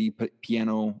pain of the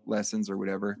piano lessons or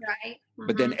whatever, Right.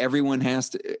 but then Mm-hmm. everyone has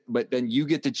to, but then you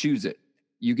get to choose it.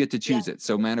 You get to Yeah. choose it.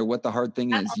 So no matter what the hard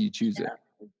thing I is, you choose it.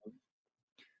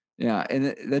 Yeah.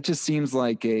 And that just seems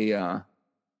like and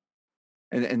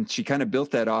she kind of built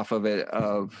that off of it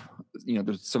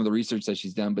there's some of the research that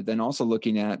she's done, but then also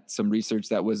looking at some research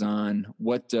that was on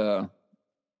what are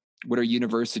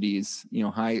universities,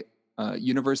 high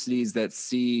universities that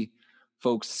see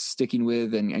folks sticking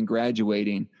with and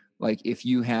graduating. Like if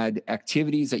you had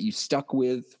activities that you stuck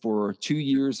with for 2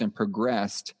 years and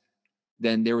progressed,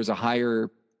 then there was a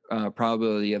higher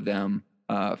probability of them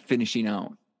finishing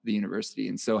out the university.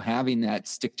 And so having that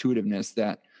stick-to-itiveness,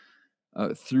 that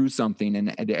through something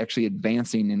and actually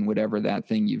advancing in whatever that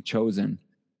thing you've chosen,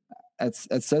 that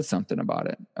says something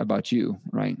about you,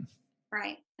 right?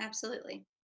 Right. Absolutely.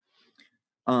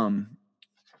 Um,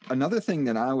 Another thing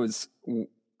that I was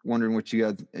wondering what you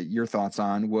had your thoughts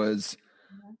on was,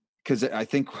 Mhm. because I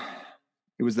think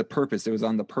it was the purpose. It was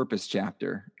on the purpose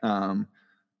chapter.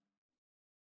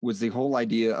 Was the whole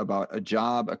idea about a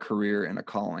job, a career, and a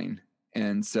calling.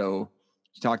 And so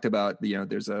you talked about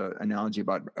there's a analogy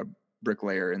about a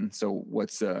bricklayer, and so what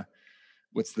is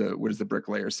the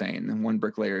bricklayer saying? And one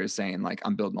bricklayer is saying, like,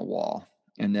 I'm building a wall,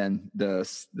 and then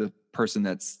the person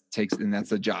that's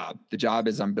the job. The job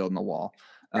is I'm building a wall.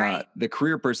 Right. The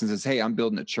career person says, hey, I'm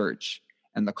building a church,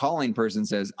 and the calling person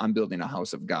says, I'm building a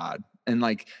house of God. And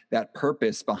like that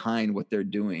purpose behind what they're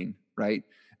doing, right?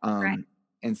 Right.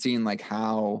 And seeing like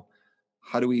how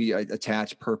do we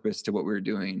attach purpose to what we're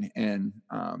doing, and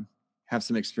have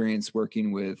some experience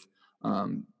working with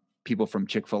people from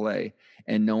Chick-fil-A,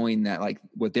 and knowing that like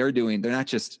what they're doing, they're not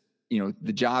just,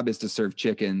 the job is to serve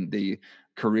chicken, the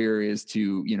career is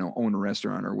to, own a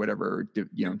restaurant or whatever,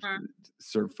 Mhm.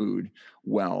 serve food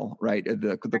well, right?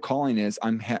 The calling is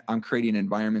I'm creating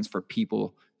environments for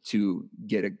people to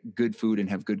get a good food and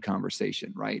have good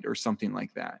conversation, right? Or something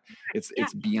like that. Yeah.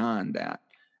 It's beyond that.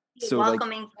 Be a So like,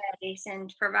 welcoming place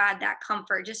and provide that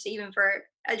comfort just even for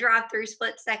a drive-through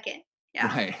split second. Yeah.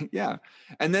 right. Yeah.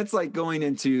 And that's like going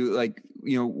into like,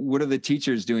 what are the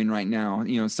teachers doing right now?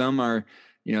 Some are,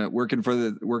 working for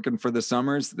the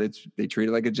summers. They treat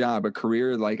it like a job, a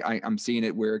career. Like I'm seeing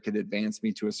it where it could advance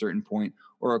me to a certain point,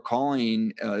 or a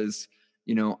calling as,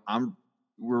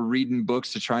 we're reading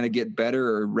books to try to get better,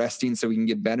 or resting so we can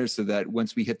get better, so that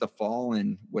once we hit the fall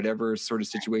and whatever sort of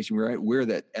situation we're at, we're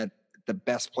at the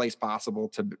best place possible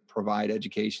to provide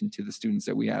education to the students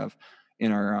that we have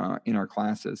in our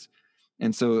classes.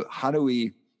 And so how do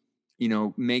we,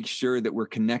 make sure that we're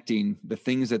connecting the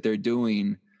things that they're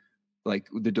doing, like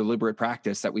the deliberate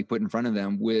practice that we put in front of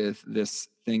them, with this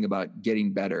thing about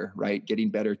getting better, right? Getting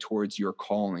better towards your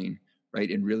calling, right?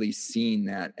 And really seeing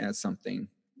that as something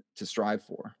to strive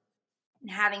for.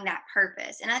 And having that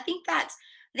purpose. And I think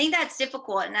that's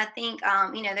difficult. And I think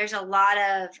there's a lot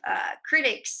of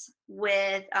critics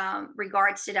with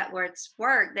regards to Duckworth's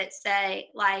work that say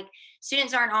like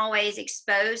students aren't always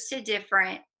exposed to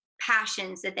different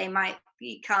passions that they might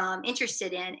become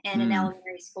interested in an Mm,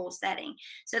 elementary school setting.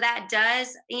 So that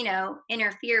does,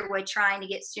 interfere with trying to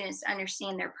get students to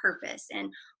understand their purpose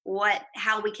and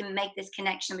how we can make this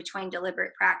connection between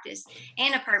deliberate practice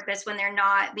and a purpose when they're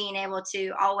not being able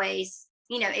to always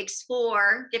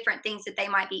explore different things that they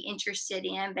might be interested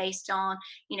in based on,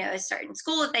 a certain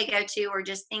school that they go to, or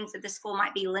just things that the school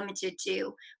might be limited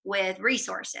to with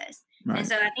resources. And Right.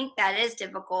 so I think that is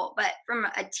difficult. But from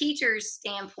a teacher's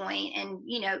standpoint, and,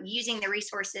 using the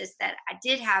resources that I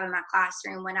did have in my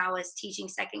classroom when I was teaching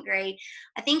second grade,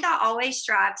 I think I always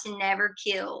strive to never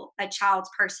kill a child's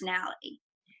personality.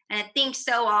 And I think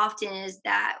so often is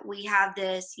that we have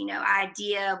this,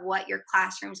 idea of what your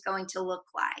classroom's going to look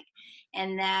like,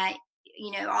 and that,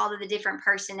 all of the different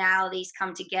personalities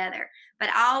come together. But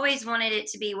I always wanted it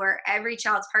to be where every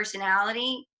child's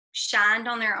personality shined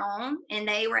on their own, and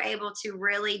they were able to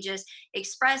really just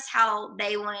express how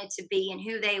they wanted to be and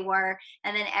who they were,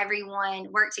 and then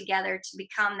everyone worked together to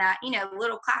become that,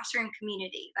 little classroom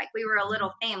community, like we were a Mhm.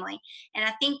 little family. And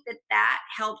I think that that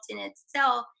helped in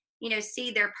itself,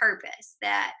 see their purpose,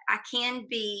 that I can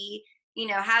be,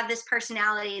 have this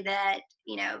personality that,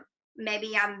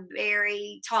 maybe I'm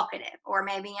very talkative, or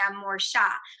maybe I'm more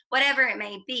shy, whatever it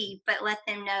may be, but let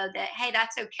them know that, hey,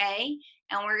 that's okay.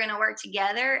 And we're going to work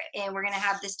together, and we're going to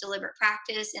have this deliberate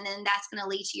practice. And then that's going to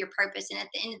lead to your purpose. And at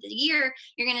the end of the year,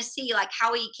 you're going to see like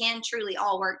how we can truly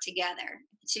all work together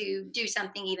to do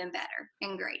something even better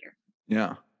and greater.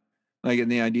 Yeah. Like, in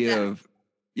the Does idea that make of,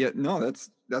 yeah, no,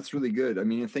 that's really good. I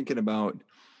mean, you're thinking about,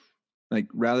 like,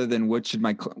 rather than what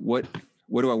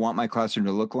do I want my classroom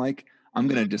to look like? I'm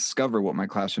going Mhm. to discover what my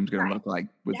classroom's going to Right. look like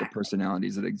with the Exactly.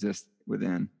 personalities that exist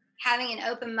within. Having an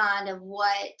open mind of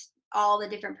what all the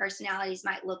different personalities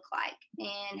might look like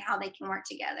and how they can work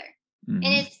together. And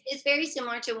Hmm. it's very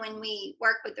similar to when we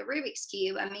work with the Rubik's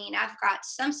Cube. I mean, I've got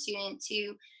some students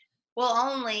who will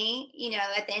only,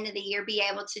 at the end of the year be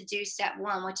able to do step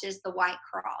one, which is the white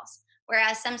cross.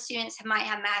 Whereas some students might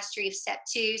have mastery of step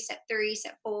two, step three,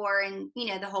 step four, and,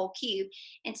 the whole cube.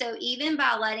 And so even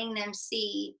by letting them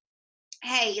see,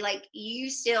 hey, like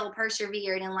you still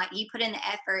persevered and like you put in the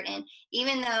effort. And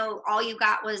even though all you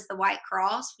got was the white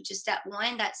cross, which is step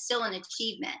one, that's still an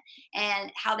achievement,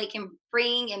 and how they can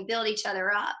bring and build each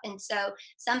other up. And so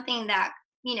something that,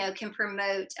 can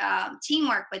promote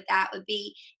teamwork with that would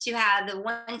be to have the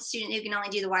one student who can only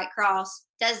do the white cross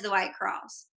does the white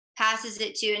cross, passes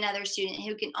it to another student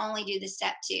who can only do the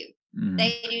step two. Hmm.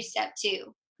 They do step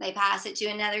two, they pass it to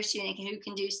another student who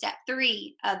can do step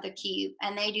three of the cube,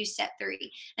 and they do step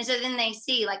three. And so then they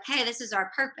see, like, hey, this is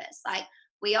our purpose. Like,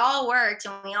 we all worked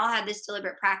and we all had this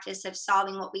deliberate practice of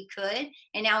solving what we could.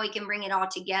 And now we can bring it all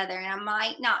together. And I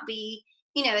might not be,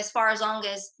 as far as long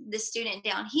as the student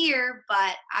down here,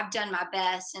 but I've done my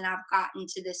best and I've gotten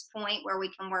to this point where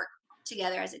we can work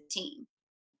together as a team.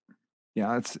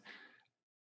 Yeah,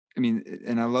 I mean,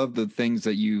 and I love the things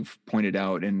that you've pointed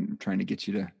out and trying to get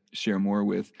you to share more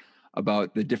with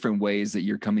about the different ways that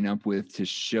you're coming up with to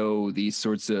show these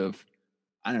sorts of,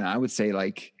 I don't know, I would say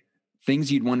like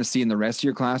things you'd want to see in the rest of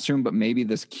your classroom, but maybe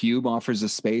this cube offers a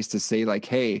space to say like,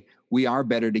 hey, we are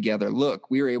better together. Look,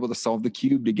 we were able to solve the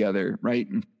cube together, right?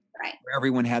 And Right.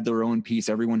 everyone had their own piece,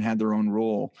 everyone had their own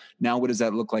role. Now, what does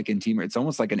that look like in team? It's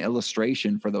almost like an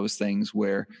illustration for those things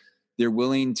where they're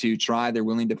willing to try, they're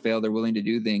willing to fail, they're willing to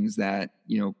do things that,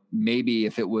 maybe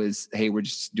if it was, hey, we're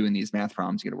just doing these math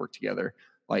problems, you got to work together.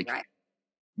 Like, Right.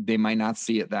 they might not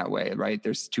see it that way, right?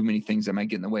 There's too many things that might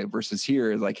get in the way. Versus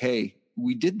here, like, hey,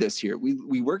 we did this here.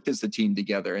 We worked as a team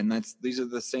together, and these are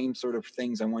the same sort of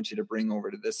things I want you to bring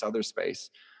over to this other space.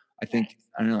 I think Yes.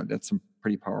 I don't know. That's some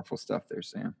pretty powerful stuff there,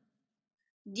 Sam.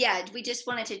 Yeah, we just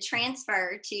wanted to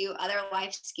transfer to other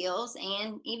life skills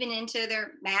and even into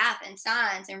their math and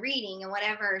science and reading and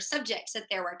whatever subjects that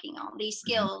they're working on. These Mhm.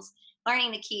 skills,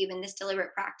 learning the cube and this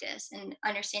deliberate practice and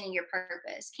understanding your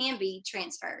purpose, can be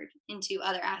transferred into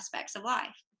other aspects of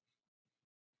life.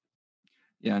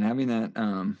 Yeah, and having that,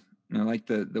 I like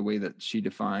the way that she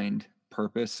defined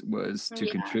purpose was to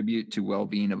Yeah. contribute to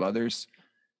well-being of others.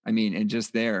 I mean, and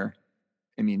just there,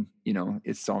 I mean,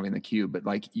 it's solving the cube, but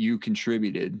like you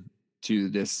contributed to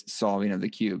this solving of the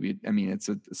cube. I mean, it's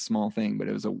a small thing, but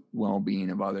it was a well-being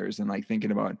of others. And like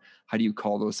thinking about how do you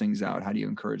call those things out? How do you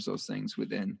encourage those things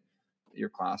within your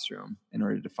classroom in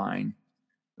order to define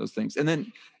those things? And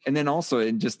then also,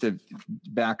 and just to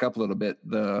back up a little bit,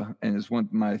 and it's one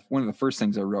of the first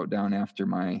things I wrote down after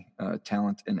my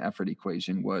talent and effort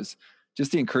equation was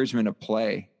just the encouragement of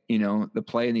play. The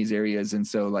play in these areas, and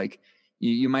so like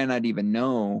you might not even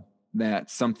know that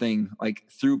something like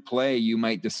through play you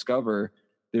might discover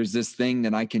there's this thing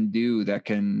that I can do that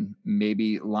can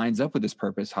maybe lines up with this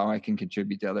purpose, how I can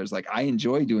contribute to others. Like I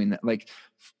enjoy doing that. Like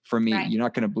for me, Right. you're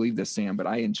not going to believe this, Sam, but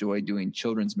I enjoy doing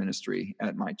children's ministry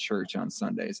at my church on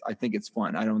Sundays. I think it's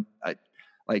fun. I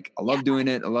Yeah. love doing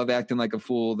it. I love acting like a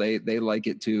fool. They like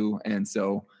it too. And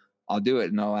so I'll do it.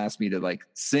 And they'll ask me to like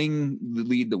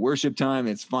lead the worship time.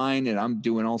 It's fine. And I'm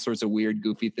doing all sorts of weird,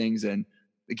 goofy things, and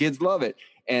the kids love it.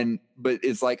 But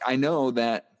it's like, I know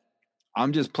that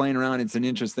I'm just playing around. It's an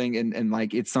interest thing. And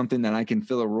like, it's something that I can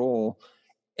fill a role.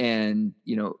 And,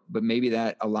 but maybe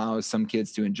that allows some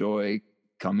kids to enjoy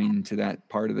coming to that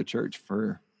part of the church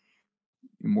for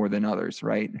more than others.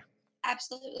 Right.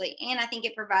 Absolutely. And I think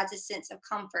it provides a sense of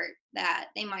comfort that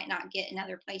they might not get in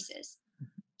other places,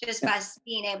 just by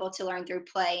being able to learn through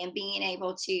play and being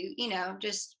able to,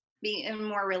 just be in a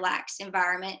more relaxed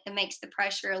environment that makes the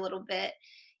pressure a little bit,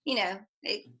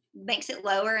 it makes it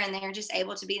lower, and they're just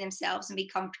able to be themselves and be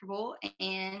comfortable.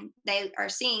 And they are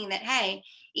seeing that, hey,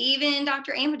 even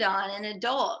Dr. Amadon, an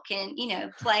adult, can,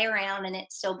 play around and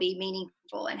it still be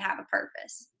meaningful and have a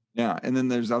purpose. Yeah. And then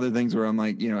there's other things where I'm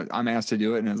like, I'm asked to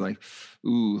do it. And I was like,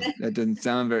 ooh, that doesn't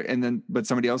sound very, but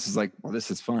somebody else is like, well, this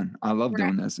is fun. I love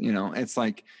doing this, it's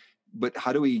like, but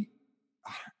how do we,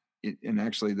 and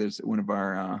actually there's one of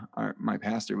my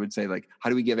pastor would say, like, how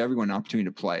do we give everyone an opportunity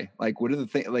to play? Like, what are the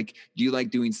things, like, do you like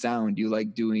doing sound? Do you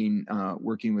like doing,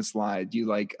 working with slides? Do you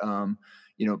like,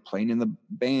 playing in the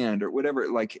band or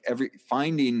whatever? Like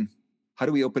how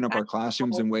do we open up our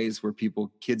classrooms in ways where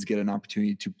kids get an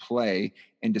opportunity to play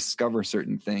and discover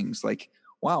certain things? Like,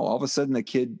 wow, all of a sudden the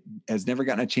kid has never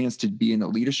gotten a chance to be in a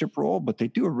leadership role, but they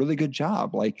do a really good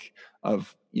job, like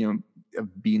of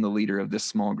being the leader of this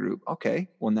small group. Okay,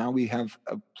 well, now we have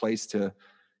a place to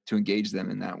engage them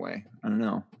in that way. I don't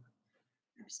know.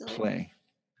 Absolutely. Play.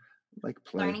 Like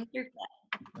play.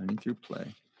 Learning through play.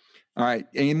 All right.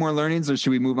 Any more learnings, or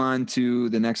should we move on to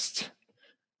the next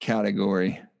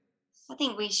category? I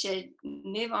think we should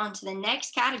move on to the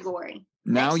next category.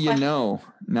 Now you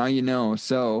know.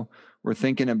 So we're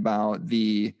thinking about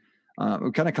we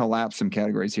kind of collapse some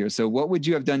categories here. So what would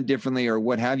you have done differently, or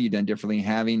what have you done differently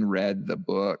having read the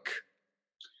book?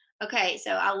 Okay,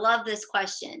 so I love this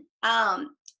question.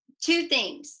 Two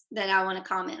things that I want to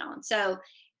comment on. So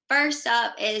first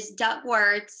up is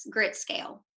Duckworth's grit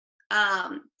scale.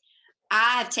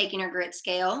 I have taken her grit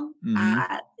scale. Mm-hmm.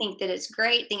 I think that it's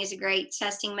great. I think it's a great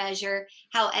testing measure.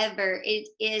 However, it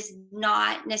is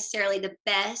not necessarily the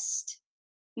best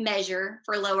measure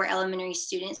for lower elementary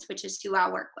students, which is who I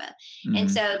work with. Mm-hmm.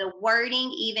 And so the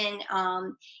wording, even,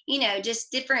 just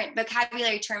different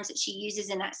vocabulary terms that she uses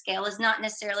in that scale is not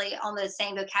necessarily on the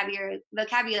same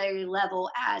vocabulary level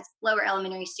as lower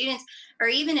elementary students, or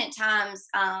even at times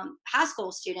high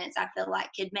school students, I feel like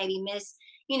could maybe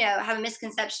have a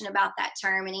misconception about that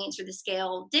term and answer the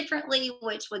scale differently,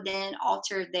 which would then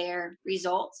alter their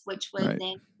results, which would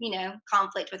then,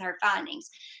 conflict with her findings.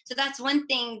 So that's one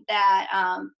thing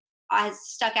that has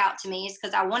stuck out to me, is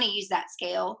because I want to use that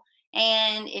scale,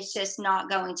 and it's just not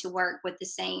going to work with the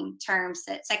same terms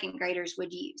that second graders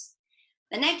would use.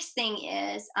 The next thing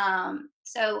is,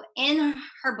 so in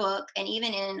her book, and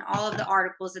even in all of the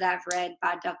articles that I've read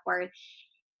by Duckworth,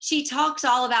 she talks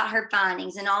all about her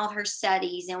findings and all of her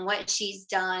studies and what she's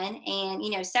done.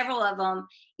 And, several of them,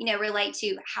 relate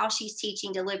to how she's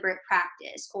teaching deliberate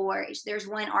practice. Or there's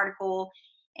one article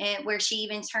where she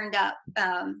even turned up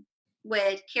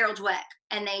with Carol Dweck,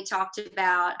 and they talked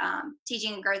about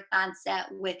teaching a growth mindset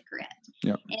with grit.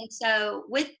 Yep. And so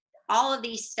with all of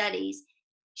these studies,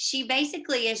 she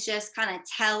basically is just kind of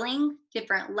telling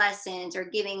different lessons, or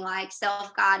giving like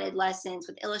self-guided lessons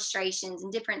with illustrations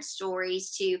and different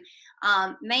stories to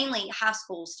mainly high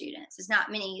school students. There's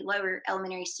not many lower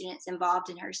elementary students involved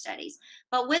in her studies.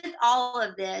 But with all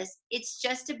of this, it's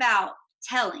just about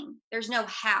telling. There's no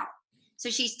how. So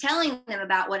she's telling them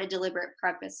about what a deliberate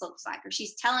purpose looks like, or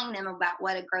she's telling them about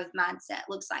what a growth mindset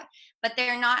looks like, but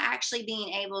they're not actually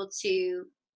being able to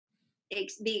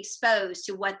be exposed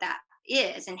to what that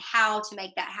is and how to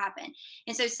make that happen.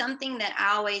 And so something that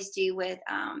I always do with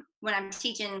when I'm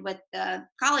teaching with the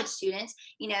college students,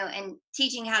 and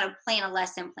teaching how to plan a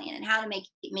lesson plan and how to make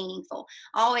it meaningful,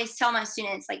 I always tell my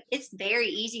students, like, it's very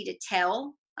easy to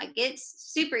tell. Like,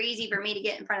 it's super easy for me to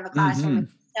get in front of a classroom and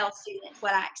tell students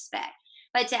what I expect,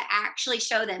 but to actually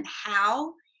show them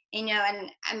how, and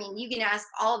I mean, you can ask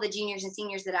all the juniors and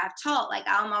seniors that I've taught, like,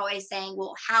 I'm always saying,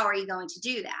 well, how are you going to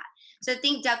do that? So I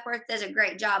think Duckworth does a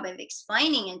great job of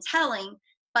explaining and telling,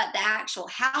 but the actual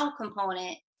how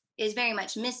component is very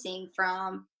much missing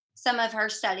from some of her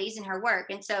studies and her work.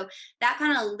 And so that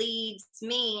kind of leads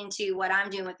me into what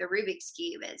I'm doing with the Rubik's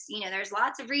Cube is, there's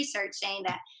lots of research saying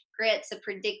that grit's a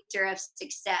predictor of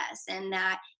success, and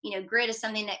that, grit is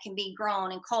something that can be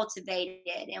grown and cultivated,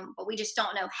 but we just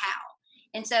don't know how.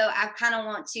 And so I kind of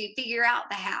want to figure out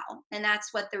the how. And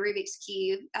that's what the Rubik's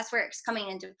Cube, that's where it's coming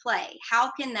into play.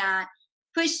 How can that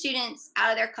push students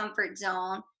out of their comfort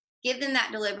zone, give them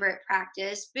that deliberate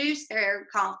practice, boost their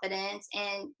confidence,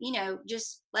 and,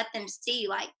 just let them see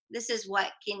like this is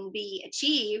what can be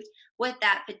achieved with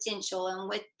that potential and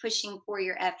with pushing for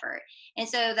your effort. And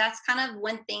so that's kind of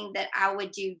one thing that I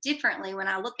would do differently when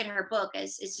I look at her book,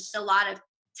 is it's just a lot of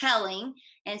telling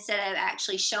instead of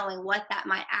actually showing what that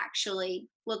might actually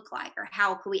look like, or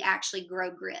how could we actually grow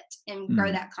grit and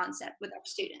grow that concept with our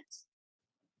students.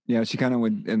 Yeah, she kind of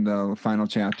would, in the final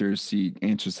chapters, she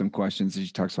answers some questions and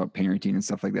she talks about parenting and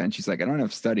stuff like that. And she's like, I don't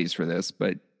have studies for this,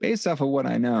 but based off of what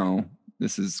I know,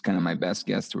 this is kind of my best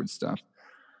guess towards stuff.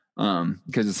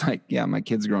 Because it's like, yeah, my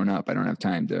kid's grown up. I don't have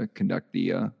time to conduct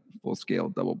the full scale,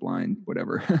 double blind,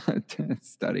 whatever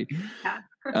study.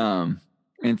 Yeah.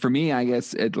 And for me, I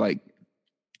guess it like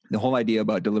the whole idea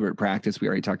about deliberate practice, we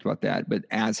already talked about that, but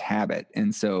as habit.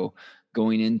 And so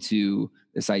going into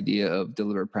this idea of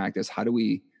deliberate practice, how do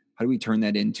we turn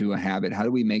that into a habit? How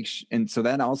do we make, and so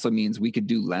that also means we could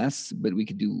do less, but we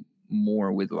could do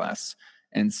more with less.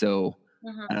 And so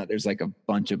there's like a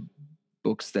bunch of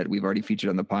books that we've already featured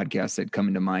on the podcast that come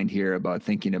into mind here about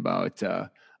thinking about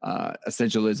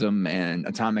essentialism and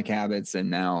atomic habits. And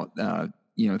now,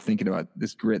 thinking about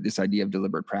this grit, this idea of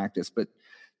deliberate practice, but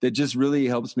that just really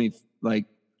helps me like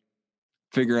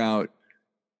figure out,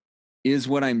 is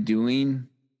what I'm doing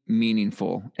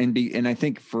meaningful? And I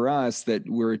think for us that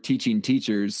we're teaching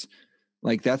teachers,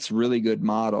 like that's really good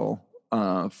model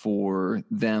for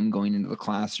them going into the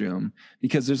classroom,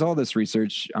 because there's all this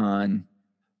research on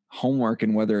homework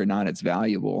and whether or not it's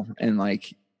valuable. And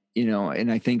like,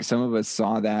 and I think some of us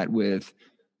saw that with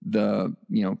the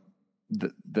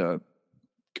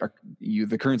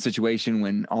current situation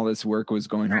when all this work was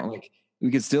going on. Like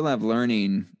we could still have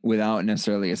learning without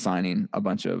necessarily assigning a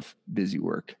bunch of busy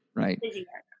work, right?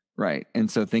 Right. And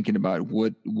so thinking about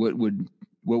what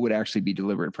would actually be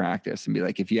deliberate practice, and be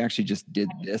like, if you actually just did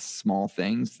this small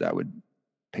things, that would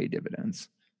pay dividends.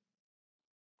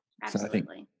 Absolutely. So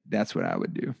I think that's what I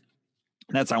would do.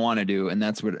 That's what I want to do. And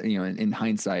that's what, in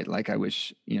hindsight, like I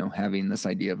wish, having this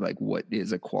idea of like, what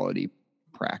is a quality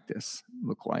practice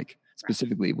look like,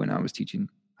 specifically when I was teaching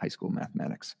high school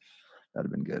mathematics.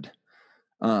 That'd have been good.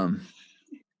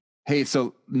 Hey,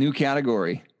 so new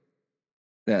category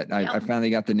that I finally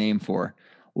got the name for.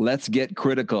 Let's get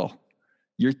critical.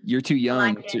 You're too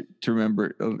young to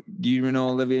remember. Do you even know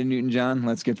Olivia Newton-John?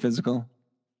 Let's get physical.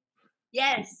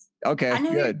 Yes. Okay,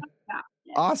 good.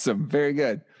 Awesome. Very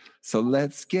good. So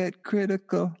let's get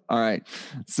critical. All right.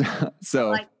 So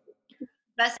like,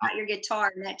 bust out your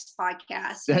guitar next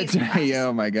podcast. That's right. Yeah,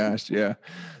 oh my gosh. Yeah.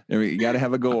 You got to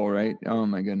have a goal, right? Oh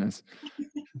my goodness.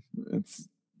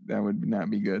 That would not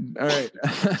be good. All right.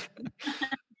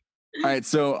 All right.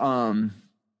 So,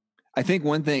 I think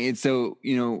one thing is,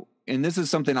 and this is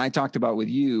something I talked about with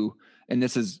you, and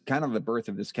this is kind of the birth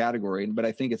of this category, but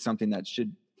I think it's something that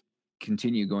should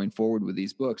continue going forward with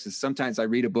these books. Is sometimes I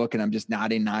read a book and I'm just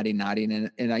nodding.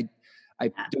 And I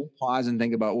don't pause and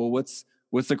think about, well, what's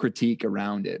the critique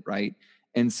around it. Right.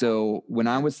 And so when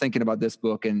I was thinking about this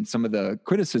book and some of the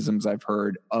criticisms I've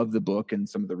heard of the book and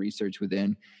some of the research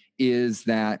within, is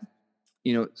that,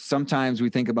 sometimes we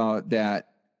think about that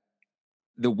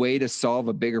the way to solve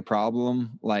a bigger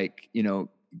problem, like,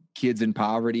 kids in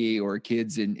poverty or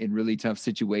kids in really tough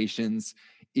situations,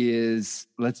 is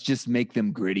let's just make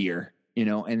them grittier,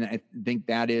 and I think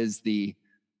that is the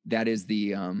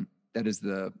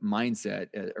mindset,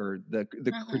 or the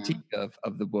critique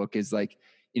of the book is like,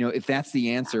 if that's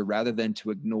the answer, rather than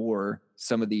to ignore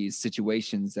some of these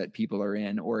situations that people are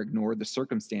in or ignore the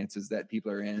circumstances that people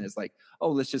are in, is like,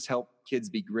 oh, let's just help kids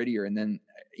be grittier. And then,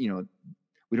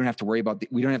 we don't have to worry about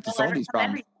we don't have to solve these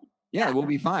problems. Yeah, we'll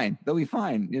be fine. They'll be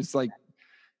fine. It's like,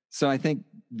 so I think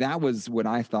that was what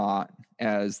I thought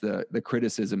as the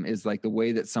criticism, is like the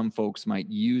way that some folks might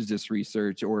use this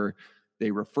research, or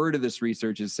they refer to this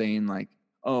research as saying like,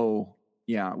 oh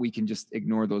yeah, we can just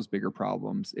ignore those bigger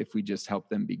problems if we just help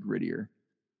them be grittier.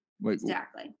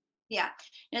 Exactly. Yeah.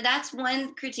 That's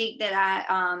one critique that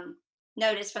I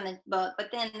noticed from the book. But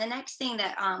then the next thing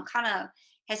that kind of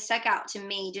has stuck out to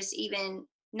me, just even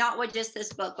not with just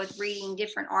this book, with reading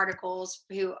different articles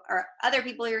who are other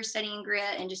people who are studying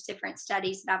grit, and just different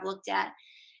studies that I've looked at,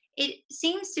 it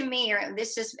seems to me, or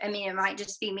it might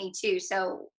just be me too.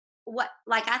 So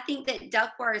I think that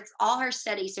Duckworth, all her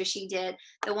studies, so she did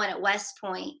the one at West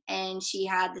Point, and she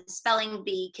had the spelling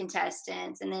bee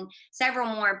contestants and then several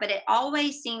more, but it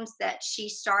always seems that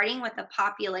she's starting with a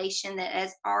population that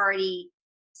has already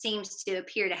seems to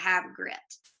appear to have grit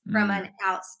from an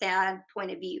outside point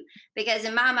of view. Because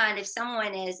in my mind, if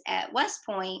someone is at West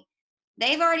Point,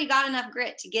 they've already got enough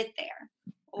grit to get there.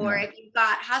 Or if you've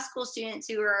got high school students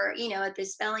who are, at the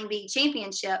spelling bee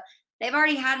championship, they've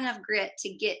already had enough grit to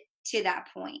get to that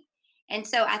point. And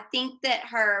so I think that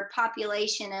her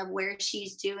population of where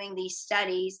she's doing these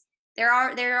studies, there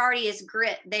already is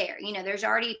grit there. There's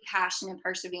already passion and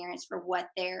perseverance for what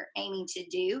they're aiming to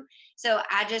do. So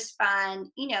I just find,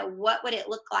 what would it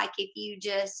look like if you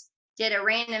just did a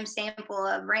random sample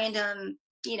of random,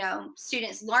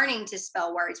 students learning to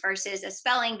spell words versus a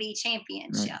spelling bee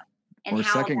championship, right. and Or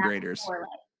how second that graders. correlate.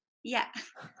 Yeah,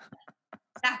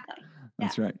 exactly.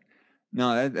 That's right.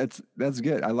 No, that's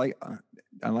good. I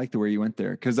like the way you went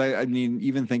there, because I mean,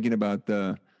 even thinking about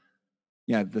the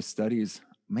studies,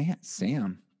 man,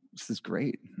 Sam, this is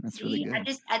great. That's really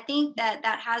good. I think that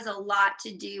has a lot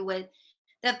to do with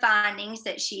the findings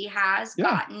that she has Yeah.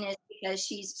 gotten, is because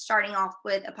she's starting off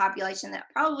with a population that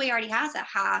probably already has a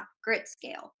high grit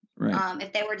scale. Right.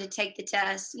 If they were to take the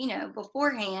test,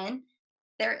 beforehand,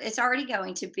 it's already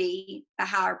going to be a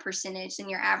higher percentage than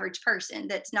your average person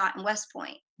that's not in West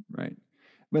Point. Right.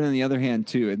 But on the other hand,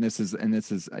 too, and this is,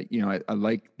 I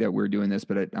like that we're doing this,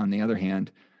 but on the other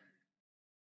hand,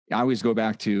 I always go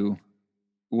back to,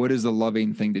 what is a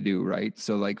loving thing to do, right?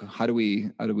 So like, how do we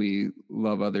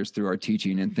love others through our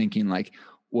teaching, and thinking like,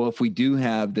 well, if we do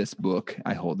have this book,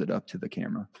 I hold it up to the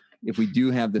camera. If we do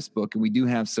have this book and we do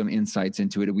have some insights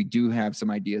into it, and we do have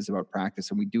some ideas about practice,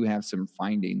 and we do have some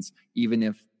findings, even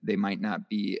if they might not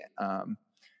be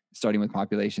starting with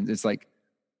populations, it's like,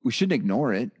 we shouldn't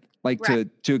ignore it. Like, right.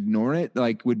 to ignore it,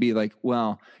 like, would be like,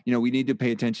 well, we need to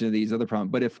pay attention to these other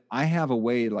problems. But if I have a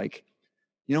way, like,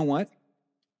 you know what?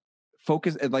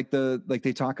 Focus, like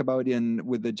they talk about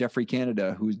with the Jeffrey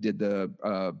Canada, who did the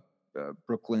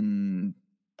Brooklyn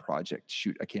project.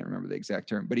 Shoot, I can't remember the exact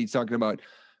term, but he's talking about,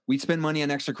 we spend money on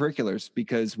extracurriculars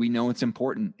because we know it's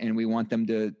important, and we want them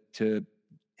to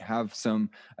have some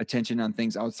attention on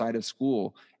things outside of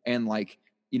school. And like,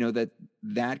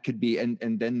 that could be, and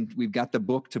then we've got the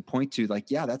book to point to,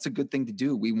 like, yeah, that's a good thing to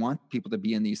do. We want people to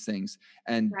be in these things.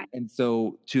 And, right. And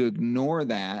so to ignore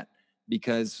that,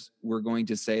 because we're going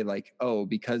to say like, oh,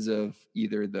 because of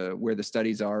either where the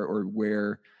studies are, or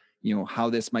where, how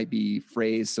this might be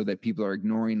phrased so that people are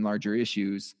ignoring larger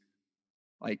issues,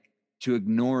 like, to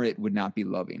ignore it would not be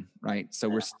loving, right?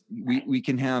 So we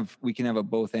can have a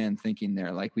both and thinking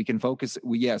there. Like, we can focus,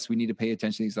 we need to pay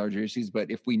attention to these larger issues,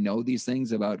 but if we know these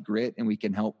things about grit and we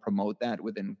can help promote that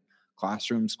within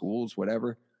classrooms, schools,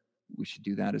 whatever, we should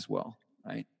do that as well,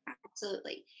 right?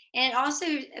 Absolutely. And it also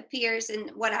appears in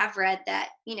what I've read that,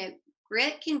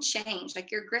 grit can change,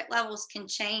 like your grit levels can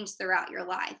change throughout your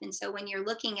life. And so when you're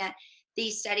looking at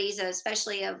these studies,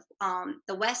 especially of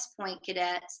the West Point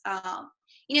cadets,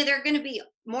 they're going to be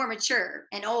more mature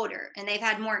and older, and they've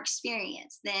had more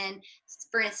experience than,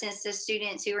 for instance, the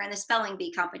students who are in the spelling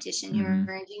bee competition, who are in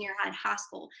junior high and high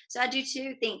school. So I do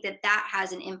too think that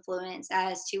has an influence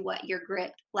as to what your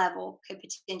grit level could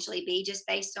potentially be, just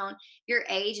based on your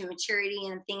age and maturity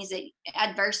and things that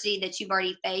adversity that you've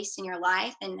already faced in your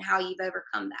life and how you've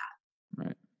overcome that.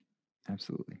 Right.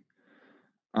 Absolutely.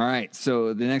 All right.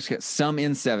 So the next, sum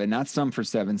in 7, not sum for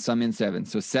 7, sum in 7.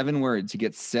 So 7 words. You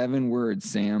get 7 words,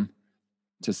 Sam,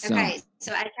 to sum. Okay.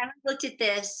 So I kind of looked at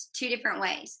this 2 different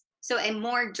ways. So a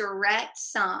more direct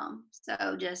sum.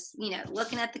 So just,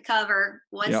 looking at the cover,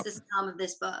 what's the sum of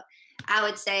this book? I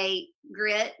would say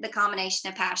grit, the combination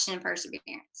of passion and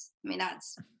perseverance. I mean,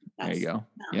 that's there you go.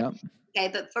 Yep. Okay,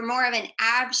 but for more of an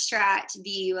abstract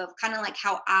view of kind of like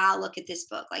how I look at this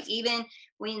book, like even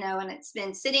and it's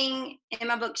been sitting in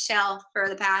my bookshelf for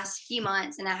the past few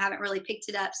months, and I haven't really picked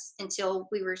it up until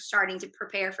we were starting to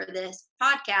prepare for this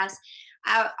podcast.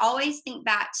 I always think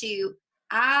back to,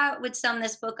 I would sum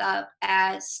this book up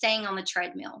as staying on the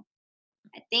treadmill.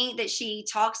 I think that she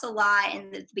talks a lot in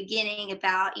the beginning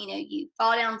about, you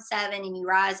fall down 7 and you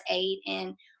rise 8,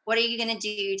 and what are you going to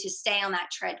do to stay on that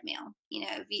treadmill?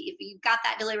 If you've got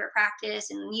that deliberate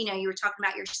practice, and, you were talking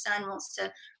about your son wants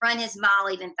to run his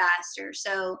mile even faster.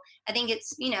 So I think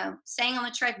it's, staying on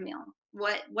the treadmill.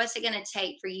 What's it going to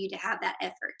take for you to have that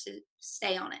effort to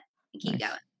stay on it and keep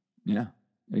going? Yeah,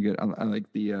 very good. I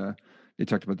like they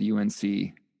talked about the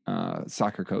UNC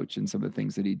soccer coach and some of the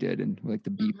things that he did, and like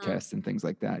the beep test and things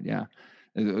like that. Yeah.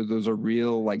 Those are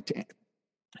real, like,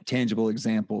 tangible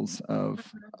examples of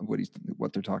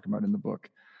what they're talking about in the book.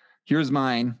 Here's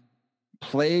mine: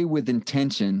 play with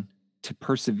intention to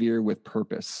persevere with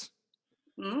purpose.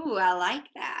 Ooh, I like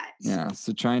that. Yeah.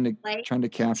 So trying to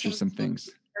capture some things.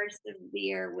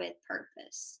 Persevere with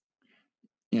purpose.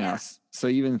 Yeah. So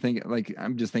even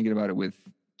I'm just thinking about it with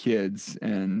kids,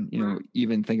 and,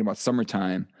 even thinking about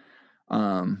summertime,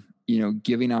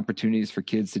 giving opportunities for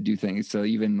kids to do things. So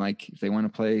even like if they want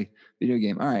to play video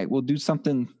game, all right, we'll do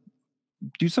something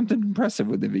impressive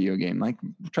with the video game. Like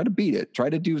try to beat it, try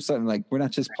to do something, like we're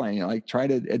not just playing, like try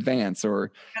to advance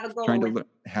or trying to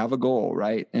have a goal.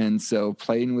 Right. And so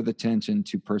playing with attention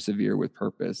to persevere with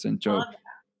purpose. And Joe,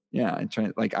 yeah, and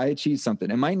trying, like I achieved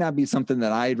something. It might not be something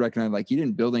that I'd recognize, like you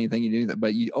didn't build anything, you did that,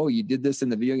 but you did this in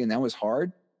the video game. That was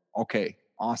hard. Okay,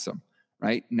 awesome.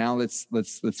 Right now, let's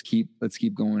keep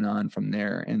going on from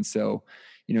there. And so,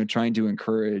 trying to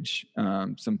encourage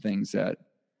some things that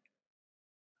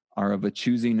are of a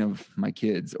choosing of my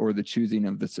kids or the choosing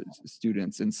of the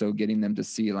students. And so getting them to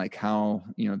see like how,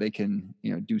 they can,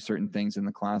 do certain things in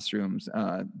the classrooms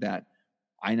that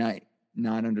I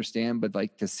not understand, but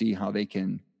like to see how they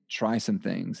can try some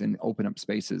things and open up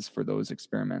spaces for those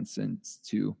experiments and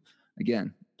to,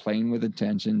 again, playing with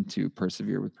intention to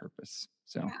persevere with purpose.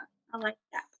 So yeah, I like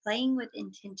that. Playing with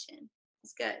intention.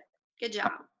 It's good. Good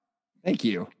job. Thank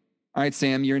you. All right,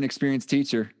 Sam, you're an experienced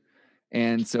teacher.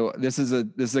 And so this is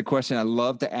a question I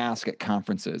love to ask at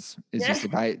conferences. It's just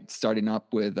if I starting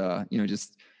up with,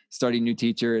 just starting new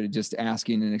teacher and just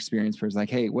asking an experienced person like,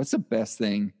 hey, what's the best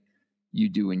thing you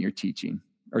do in your teaching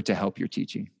or to help your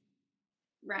teaching?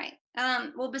 Right.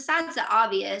 Well, besides the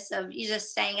obvious of you just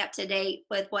staying up to date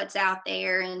with what's out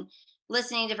there and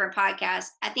listening to different podcasts,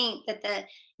 I think that the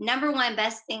number one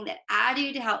best thing that I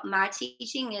do to help my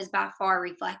teaching is by far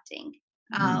reflecting.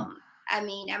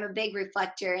 I'm a big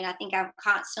reflector, and I think I'm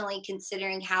constantly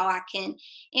considering how I can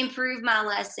improve my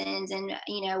lessons and,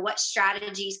 what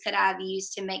strategies could I have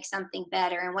used to make something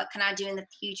better and what can I do in the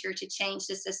future to change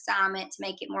this assignment to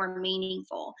make it more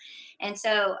meaningful. And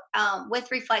so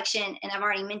with reflection, and I've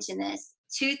already mentioned this,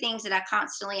 two things that I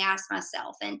constantly ask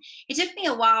myself, and it took me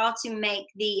a while to make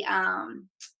the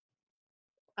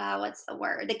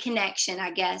the connection,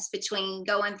 I guess, between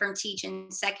going from teaching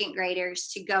second graders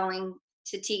to going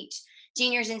to teach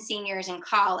juniors and seniors in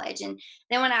college. And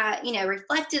then when I,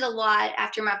 reflected a lot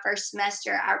after my first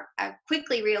semester, I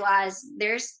quickly realized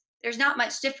there's not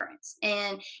much difference.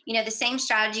 And, the same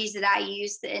strategies that I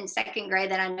used in second grade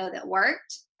that I know that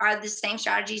worked are the same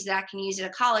strategies that I can use at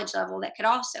a college level that could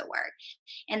also work.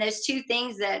 And those two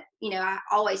things that, I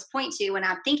always point to when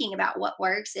I'm thinking about what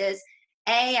works is,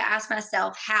 I ask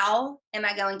myself, how am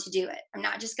I going to do it? I'm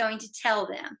not just going to tell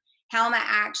them. How am I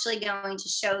actually going to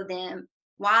show them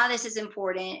why this is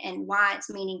important and why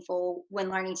it's meaningful when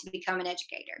learning to become an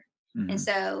educator? Mm-hmm. And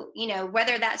so,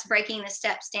 whether that's breaking the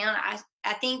steps down,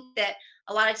 I think that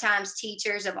a lot of times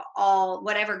teachers of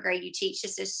whatever grade you teach,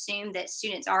 just assume that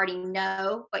students already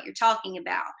know what you're talking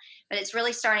about. But it's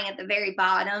really starting at the very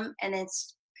bottom and then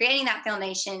creating that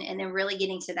foundation and then really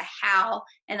getting to the how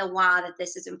and the why that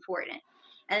this is important.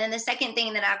 And then the second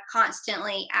thing that I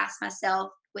constantly ask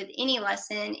myself with any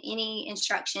lesson, any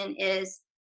instruction is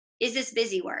this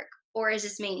busy work or is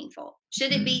this meaningful?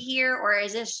 Should it be here or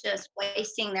is this just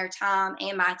wasting their time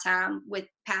and my time with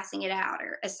passing it out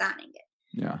or assigning it?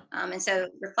 Yeah. And so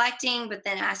reflecting, but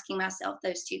then asking myself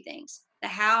those two things, the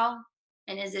how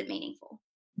and is it meaningful?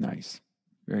 Nice.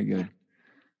 Very good.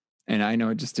 And I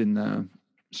know just in the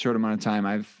short amount of time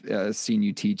I've seen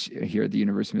you teach here at the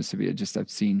University of Mississippi, I've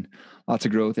seen lots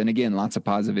of growth and again, lots of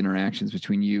positive interactions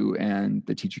between you and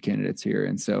the teacher candidates here.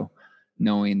 And so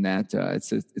knowing that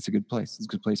it's a good place. It's a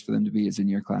good place for them to be is in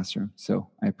your classroom. So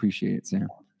I appreciate it, Sam.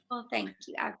 Well, thank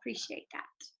you. I appreciate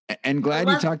that. And glad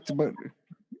you talked about,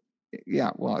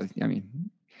 yeah, well, I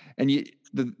mean, and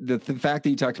the fact that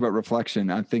you talked about reflection,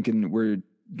 I'm thinking we're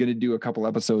going to do a couple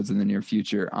episodes in the near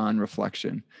future on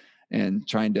reflection and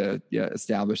trying to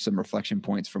establish some reflection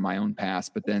points from my own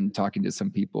past, but then talking to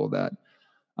some people that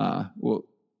we'll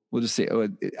just say,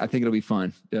 I think it'll be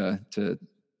fun to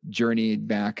journey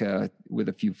back with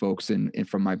a few folks in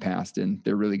from my past, and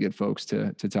they're really good folks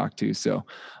to talk to. So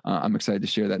I'm excited to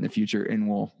share that in the future, and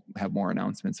we'll have more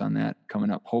announcements on that coming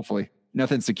up. Hopefully,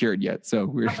 nothing's secured yet, so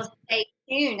we're stay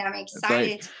tuned. I'm excited.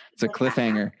 Right. It's a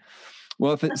cliffhanger.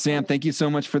 Well, Sam, thank you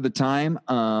so much for the time.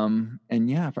 And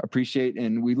yeah, appreciate.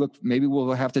 And maybe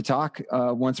we'll have to talk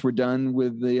once we're done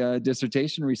with the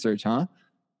dissertation research, huh?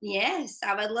 Yes,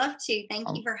 I would love to. Thank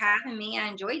you for having me. I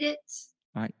enjoyed it.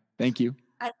 All right. Thank you.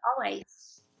 As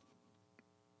always.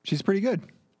 She's pretty good.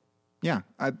 Yeah.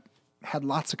 I've had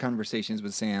lots of conversations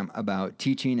with Sam about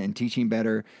teaching and teaching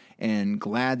better, and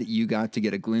glad that you got to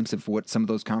get a glimpse of what some of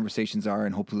those conversations are,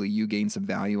 and hopefully you gain some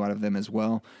value out of them as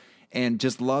well. And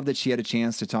just love that she had a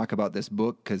chance to talk about this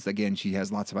book because, again, she has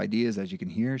lots of ideas. As you can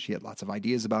hear, she had lots of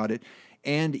ideas about it.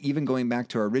 And even going back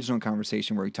to our original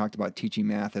conversation where we talked about teaching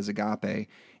math as agape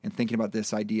and thinking about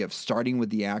this idea of starting with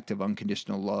the act of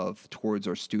unconditional love towards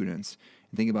our students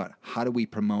and thinking about how do we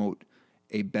promote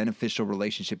a beneficial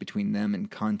relationship between them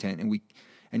and content,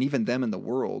 and even them and the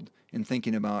world, in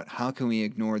thinking about how can we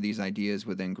ignore these ideas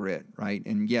within grit, right?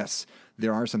 And yes,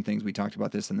 there are some things, we talked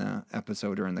about this in the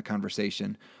episode or in the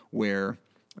conversation, where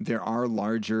there are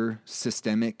larger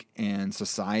systemic and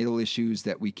societal issues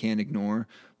that we can't ignore,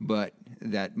 but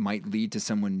that might lead to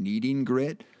someone needing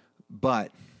grit.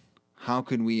 But how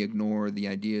can we ignore the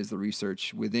ideas, the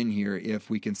research within here, if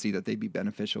we can see that they'd be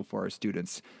beneficial for our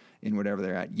students in whatever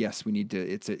they're at? Yes, we need to,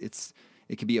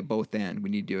 it could be at both ends. We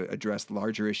need to address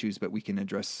larger issues, but we can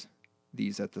address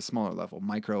these at the smaller level,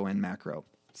 micro and macro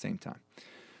at the same time.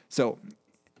 So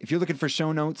if you're looking for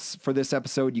show notes for this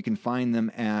episode, you can find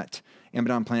them at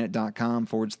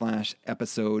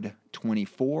amazonplanet.com/episode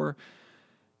 24.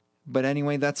 But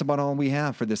anyway, that's about all we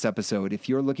have for this episode. If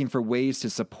you're looking for ways to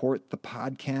support the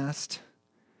podcast,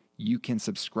 you can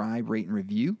subscribe, rate, and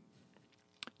review.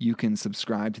 You can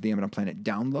subscribe to the Amazon Planet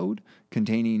download,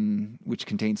 which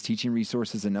contains teaching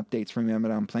resources and updates from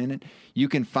Amazon Planet. You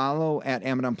can follow at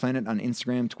Amazon Planet on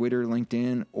Instagram, Twitter,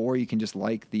 LinkedIn, or you can just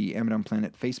like the Amazon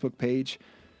Planet Facebook page,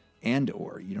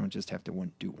 or you don't just have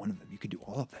to do one of them. You could do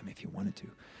all of them if you wanted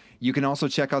to. You can also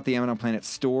check out the Amazon Planet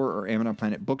store or Amazon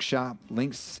Planet bookshop.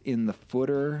 Links in the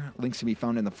footer. Links can be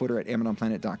found in the footer at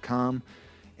AmazonPlanet.com.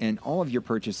 And all of your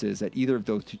purchases at either of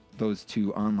those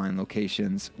two online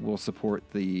locations will support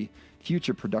the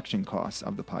future production costs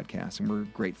of the podcast. And we're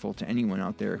grateful to anyone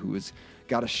out there who has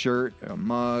got a shirt, a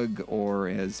mug, or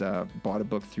has bought a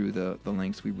book through the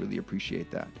links. We really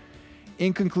appreciate that.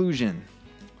 In conclusion,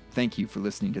 thank you for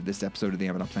listening to this episode of the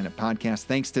Amazon Planet podcast.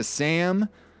 Thanks to Sam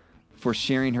for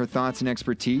sharing her thoughts and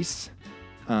expertise.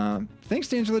 Thanks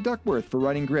to Angela Duckworth for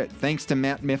writing Grit. Thanks to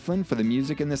Matt Mifflin for the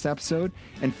music in this episode.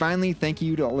 And finally, thank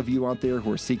you to all of you out there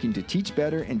who are seeking to teach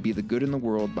better and be the good in the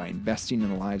world by investing in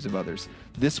the lives of others.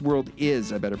 This world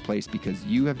is a better place because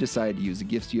you have decided to use the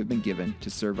gifts you have been given to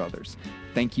serve others.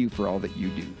 Thank you for all that you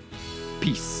do.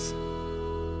 Peace.